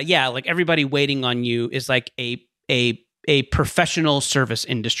 and like everybody waiting on you is like a professional service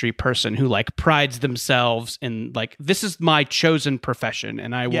industry person who like prides themselves in like, this is my chosen profession,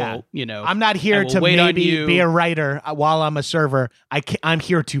 and I will, I'm not here to maybe be a writer while I'm a server. I'm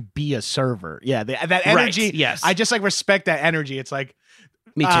here to be a server. Yeah, that energy. Right, yes. I just like respect that energy. It's like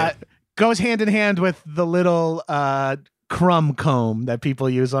Me too. Goes hand in hand with the little crumb comb that people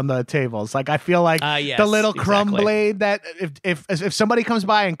use on the tables. Like I feel like Yes, the little crumb exactly. blade that if somebody comes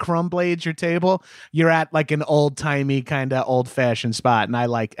by and crumb blades your table, you're at like an old timey kind of old fashioned spot, and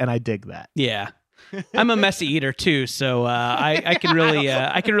I dig that. Yeah. I'm a messy eater too, so I can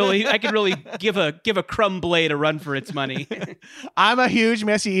really give a crumb blade a run for its money. I'm a huge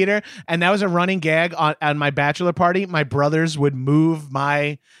messy eater, and that was a running gag on my bachelor party. My brothers would move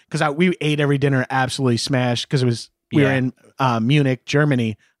because we ate every dinner absolutely smashed because we were in Munich,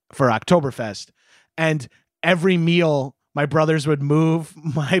 Germany for Oktoberfest, and every meal my brothers would move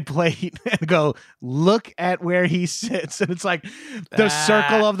my plate and go, look at where he sits. And it's like the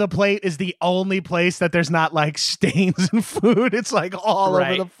circle of the plate is the only place that there's not like stains and food. It's like all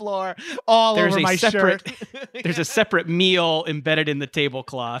over the floor, over my shirt. There's a separate meal embedded in the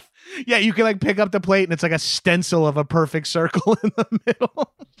tablecloth. Yeah, you can like pick up the plate and it's like a stencil of a perfect circle in the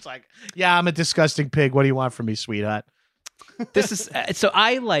middle. It's like, yeah, I'm a disgusting pig. What do you want from me, sweetheart? This is so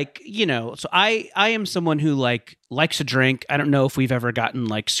I like, so I am someone who likes to drink. I don't know if we've ever gotten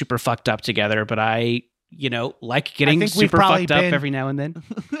like super fucked up together, but I like getting super fucked up every now and then.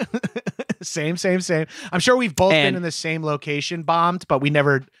 Same. I'm sure we've both been in the same location bombed, but we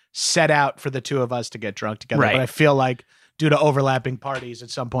never set out for the two of us to get drunk together. Right. But I feel like due to overlapping parties,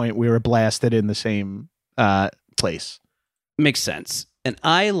 at some point we were blasted in the same place. Makes sense. And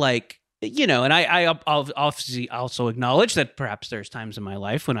I like, and I'll obviously also acknowledge that perhaps there's times in my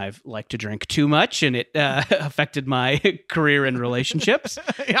life when I've liked to drink too much and it affected my career and relationships.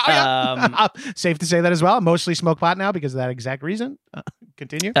 Safe to say that as well. I mostly smoke pot now because of that exact reason.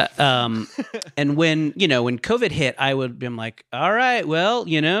 Continue. And when COVID hit, I'm like, all right, well,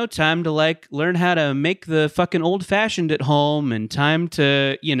 time to like learn how to make the fucking old fashioned at home and time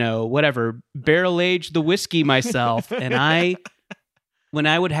to, whatever, barrel age the whiskey myself. And when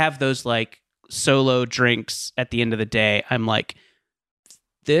I would have those like solo drinks at the end of the day, I'm like,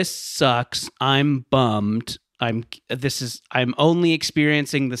 this sucks. I'm bummed. I'm only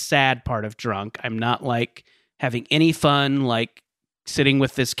experiencing the sad part of drunk. I'm not like having any fun, like sitting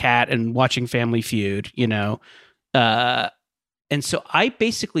with this cat and watching Family Feud, and so I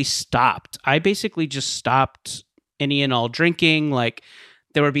basically stopped. I basically just stopped any and all drinking. Like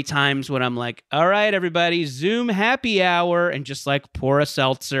there would be times when I'm like, all right, everybody, Zoom happy hour, and just like pour a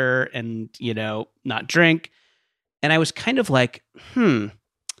seltzer and, not drink. And I was kind of like,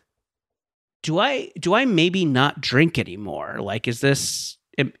 do I maybe not drink anymore? Like, is this,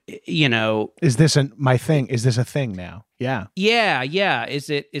 is this my thing? Is this a thing now? Yeah. Yeah. Is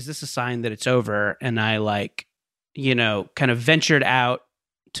this a sign that it's over? And I like, kind of ventured out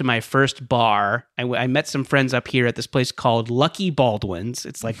to my first bar. I met some friends up here at this place called Lucky Baldwin's.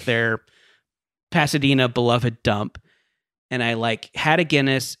 It's like their Pasadena beloved dump. And I like had a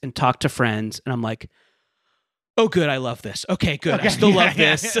Guinness and talked to friends. And I'm like, oh, good. I love this. Okay, good. Okay. I still love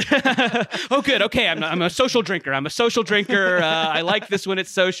this. Oh, good. Okay. I'm a social drinker. I like this when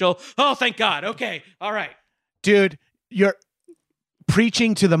it's social. Oh, thank God. Okay. All right. Dude, you're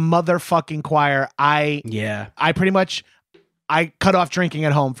preaching to the motherfucking choir. I pretty much, I cut off drinking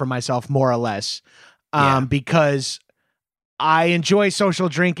at home for myself, more or less, because I enjoy social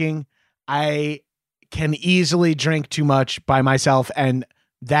drinking. I can easily drink too much by myself, and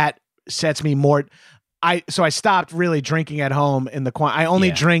that sets me more. So I stopped really drinking at home in the I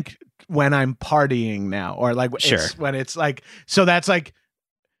only drink when I'm partying now, or like when it's like, so that's like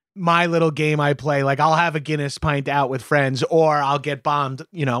my little game I play. Like I'll have a Guinness pint out with friends, or I'll get bombed,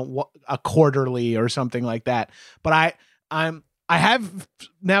 a quarterly or something like that. But I have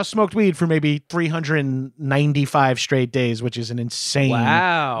now smoked weed for maybe 395 straight days, which is an insane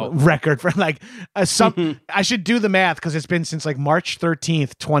record for like I should do the math because it's been since like March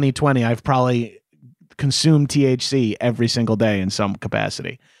 13th, 2020. I've probably consumed THC every single day in some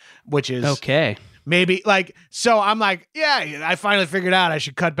capacity, which is okay. Maybe like, so I'm like, yeah, I finally figured out I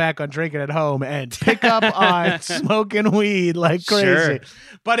should cut back on drinking at home and pick up on smoking weed like crazy. Sure.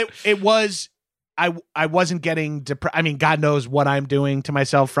 But it was, I wasn't getting depressed. I mean, God knows what I'm doing to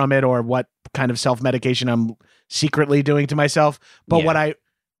myself from it, or what kind of self-medication I'm secretly doing to myself. But what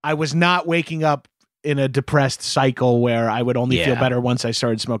I was not waking up in a depressed cycle where I would only feel better once I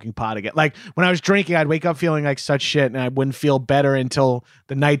started smoking pot again. Like when I was drinking, I'd wake up feeling like such shit, and I wouldn't feel better until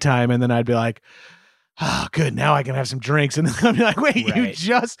the nighttime. And then I'd be like, oh, good. Now I can have some drinks. And then I'd be like, wait, you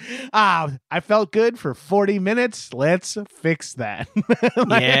just, I felt good for 40 minutes. Let's fix that.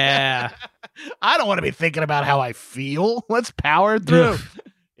 Like, I don't want to be thinking about how I feel. Let's power through.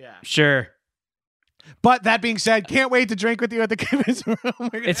 Yeah. Sure. But that being said, can't wait to drink with you at the Kimmons Room.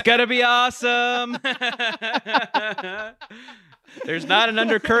 It's going to be awesome. There's not an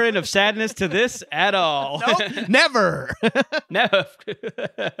undercurrent of sadness to this at all. Nope, never. No.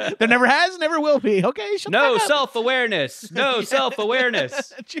 There never has, never will be. Okay, shut No the fuck up. self-awareness. No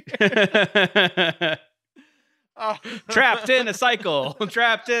self-awareness. Oh. Trapped in a cycle.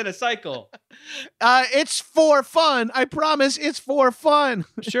 Trapped in a cycle. It's for fun. I promise it's for fun.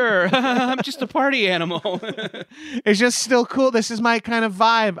 Sure. I'm just a party animal. It's just still cool. This is my kind of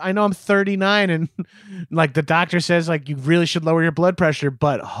vibe. I know I'm 39 and like the doctor says like you really should lower your blood pressure,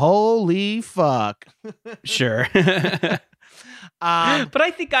 but holy fuck. Sure. But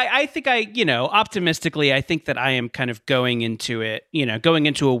I think optimistically, I think that I am kind of going into it, going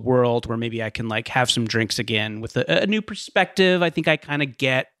into a world where maybe I can like have some drinks again with a new perspective. I think I kind of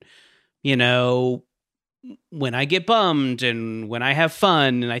get, when I get bummed and when I have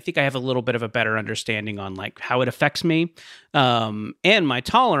fun, and I think I have a little bit of a better understanding on like how it affects me. And my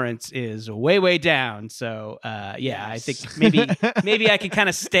tolerance is way, way down. So, yes. I think maybe I could kind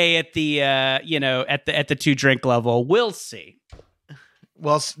of stay at the, at the 2 drink level. We'll see.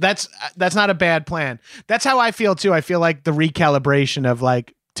 Well, that's not a bad plan. That's how I feel too. I feel like the recalibration of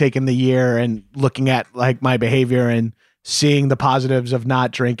like taking the year and looking at like my behavior and seeing the positives of not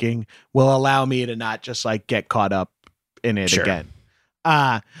drinking will allow me to not just like get caught up in it again.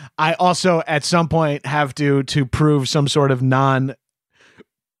 I also at some point have to prove some sort of no,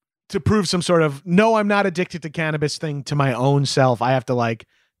 I'm not addicted to cannabis thing to my own self. I have to like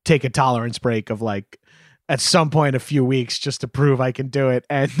take a tolerance break of like at some point a few weeks just to prove I can do it.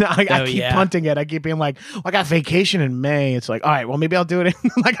 And I keep punting it. I keep being like, well, I got vacation in May. It's like, all right, well, maybe I'll do it.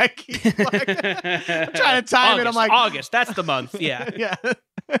 Like I keep like, I'm trying to time it. I'm like, August, that's the month. Yeah. Yeah.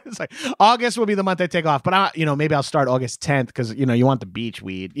 It's like August will be the month I take off, but maybe I'll start August 10th because you want the beach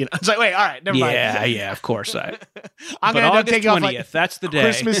weed. It's like, wait, all right, never mind. Yeah, of course. I'm gonna end up taking 20th, off like that's the day.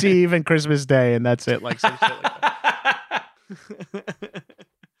 Christmas Eve and Christmas Day, and that's it. Like some shit like that.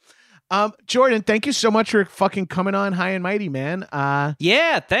 Jordan, thank you so much for fucking coming on High and Mighty, man.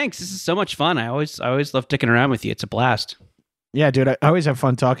 Yeah, thanks. This is so much fun. I always love dicking around with you. It's a blast. Yeah, dude, I always have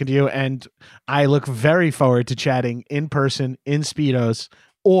fun talking to you, and I look very forward to chatting in person in Speedos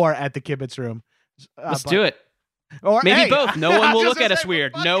or at the Kibitz Room. Let's do it. Or maybe hey, both. No one will look at us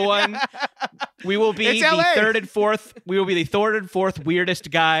weird. No one. We will be the third and fourth. We will be the third and fourth weirdest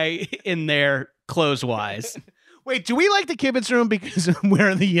guy in there, clothes wise. Wait, do we like the Kibitz Room because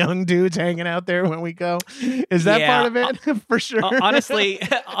we're the young dudes hanging out there when we go? Is that part of it? For sure. Honestly,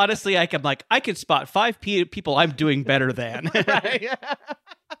 I could spot 5 people I'm doing better than. Right, yeah.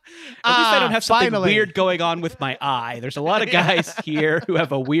 At least I don't have something weird going on with my eye. There's a lot of guys here who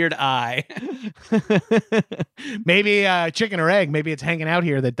have a weird eye. Maybe chicken or egg. Maybe it's hanging out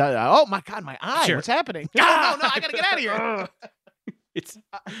here that does. Oh my God, my eye. Sure. What's happening? No, I got to get out of here. It's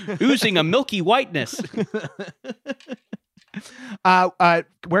oozing a milky whiteness.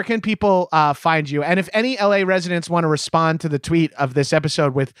 Where can people find you? And if any LA residents want to respond to the tweet of this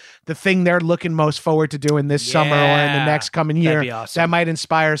episode with the thing they're looking most forward to doing this summer or in the next coming year, awesome. That might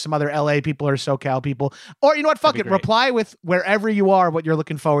inspire some other LA people or SoCal people. Or you know what? Fuck it. Reply with wherever you are what you're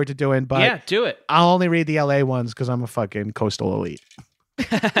looking forward to doing. But yeah, do it. I'll only read the LA ones because I'm a fucking coastal elite.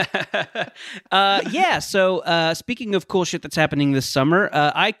 So speaking of cool shit that's happening this summer,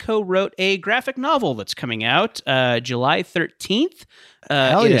 I co-wrote a graphic novel that's coming out July 13th.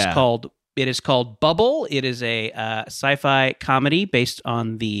 It is called Bubble. It is a sci-fi comedy based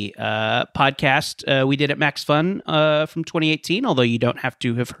on the podcast we did at Max Fun from 2018, although you don't have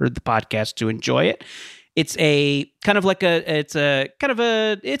to have heard the podcast to enjoy it. It's a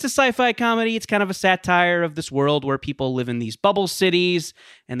sci-fi comedy. It's kind of a satire of this world where people live in these bubble cities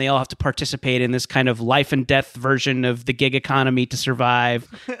and they all have to participate in this kind of life and death version of the gig economy to survive.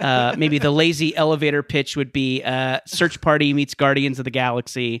 Maybe the lazy elevator pitch would be Search Party meets Guardians of the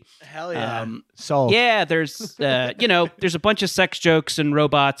Galaxy. Hell yeah. Yeah, there's a bunch of sex jokes and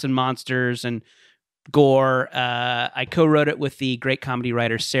robots and monsters and gore. I co-wrote it with the great comedy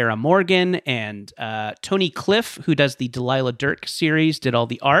writer Sarah Morgan, and Tony Cliff, who does the Delilah Dirk series, did all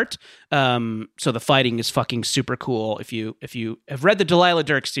the art. So the fighting is fucking super cool. If you have read the Delilah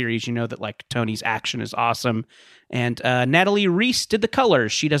Dirk series, you know that like Tony's action is awesome. And Natalie Reese did the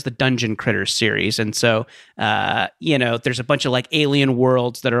colors. She does the Dungeon Critters series. And so, there's a bunch of like alien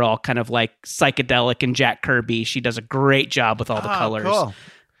worlds that are all kind of like psychedelic and Jack Kirby. She does a great job with all the colors. Cool.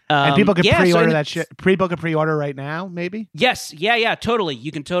 And people can pre-order that shit. People can pre-order right now, maybe? Yes. Yeah, totally. You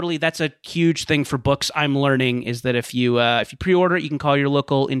can totally. That's a huge thing for books. I'm learning is that if you pre-order it, you can call your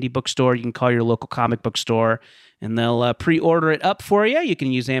local indie bookstore. You can call your local comic book store, and they'll pre-order it up for you. You can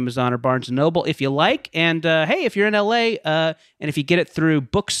use Amazon or Barnes & Noble if you like. And hey, if you're in LA, and if you get it through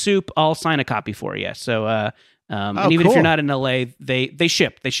Book Soup, I'll sign a copy for you. So And even if you're not in LA, they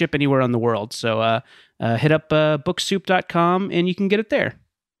ship anywhere in the world. So hit up booksoup.com and you can get it there.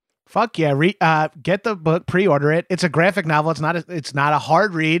 Fuck yeah. Get the book, pre-order it. It's a graphic novel. It's not a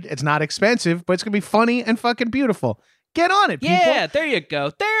hard read. It's not expensive, but it's going to be funny and fucking beautiful. Get on it, people. Yeah, there you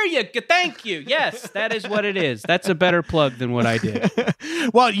go. There you go. Thank you. Yes, that is what it is. That's a better plug than what I did.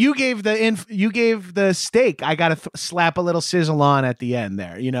 Well, you gave the steak. I got to slap a little sizzle on at the end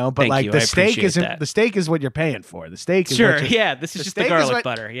there, but Thank you. the steak isn't the steak is what you're paying for. The steak is sure. Yeah, this is just the garlic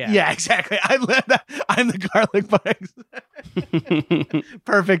butter. Yeah. Yeah, exactly. I'm the garlic butter.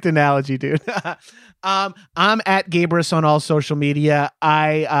 Perfect analogy, dude. I'm at Gabrus on all social media.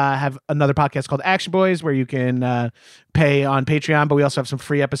 I have another podcast called Action Boys where you can pay on Patreon, but we also have some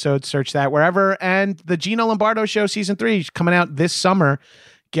free episodes. Search that wherever. And the Gino Lombardo Show season 3 is coming out this summer.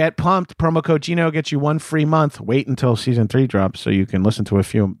 Get pumped. Promo code Gino gets you 1 free month. Wait until season 3 drops so you can listen to a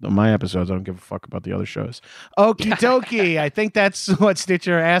few of my episodes. I don't give a fuck about the other shows. Okie dokie. I think that's what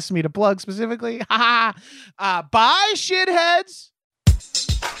Stitcher asked me to plug specifically. Bye, shitheads.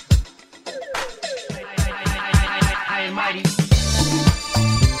 High and mighty.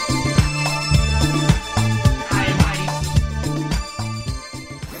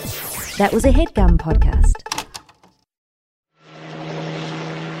 That was a HeadGum podcast.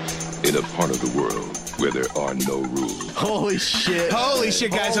 In a part of the world where there are no rules. Holy shit,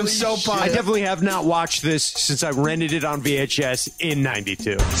 guys. I'm so pumped. I definitely have not watched this since I rented it on VHS in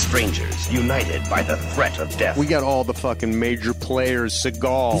 92. Strangers united by the threat of death. We got all the fucking major players.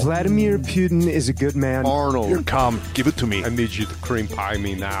 Seagal. Vladimir Putin is a good man. Arnold. Here, come, give it to me. I need you to cream pie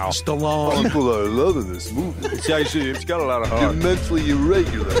me now. Stallone. People are loving this movie. It's got a lot of heart. You're mentally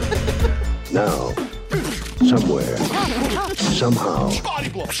irregular. Now, somewhere, somehow,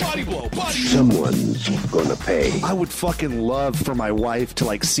 someone's gonna pay. I would fucking love for my wife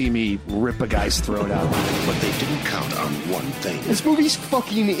to see me rip a guy's throat out. But they didn't count on one thing. This movie's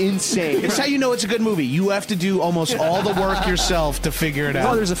fucking insane. It's how you know it's a good movie. You have to do almost all the work yourself to figure it out.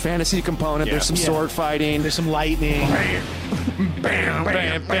 Well, there's a fantasy component. There's some sword fighting. There's some lightning. Bam,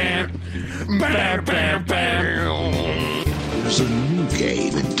 bam, bam. Bam, bam, bam. There's a new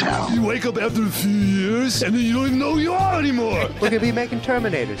game in town. You wake up after a few years, and then you don't even know who you are anymore. We're going to be making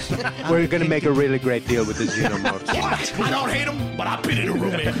Terminators. We're going to make a really great deal with the Xenomorphs. What? I don't hate him, but I've been in a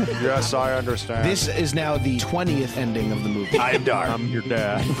room in. Yes, I understand. This is now the 20th ending of the movie. I am Dark. I'm your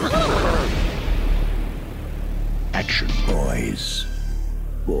dad. Action boys.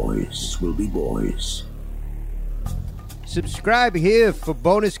 Boys will be boys. Subscribe here for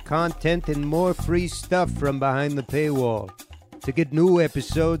bonus content and more free stuff from behind the paywall. To get new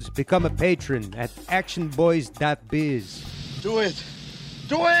episodes, become a patron at actionboys.biz. Do it.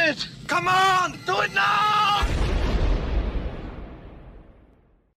 Do it. Come on. Do it now.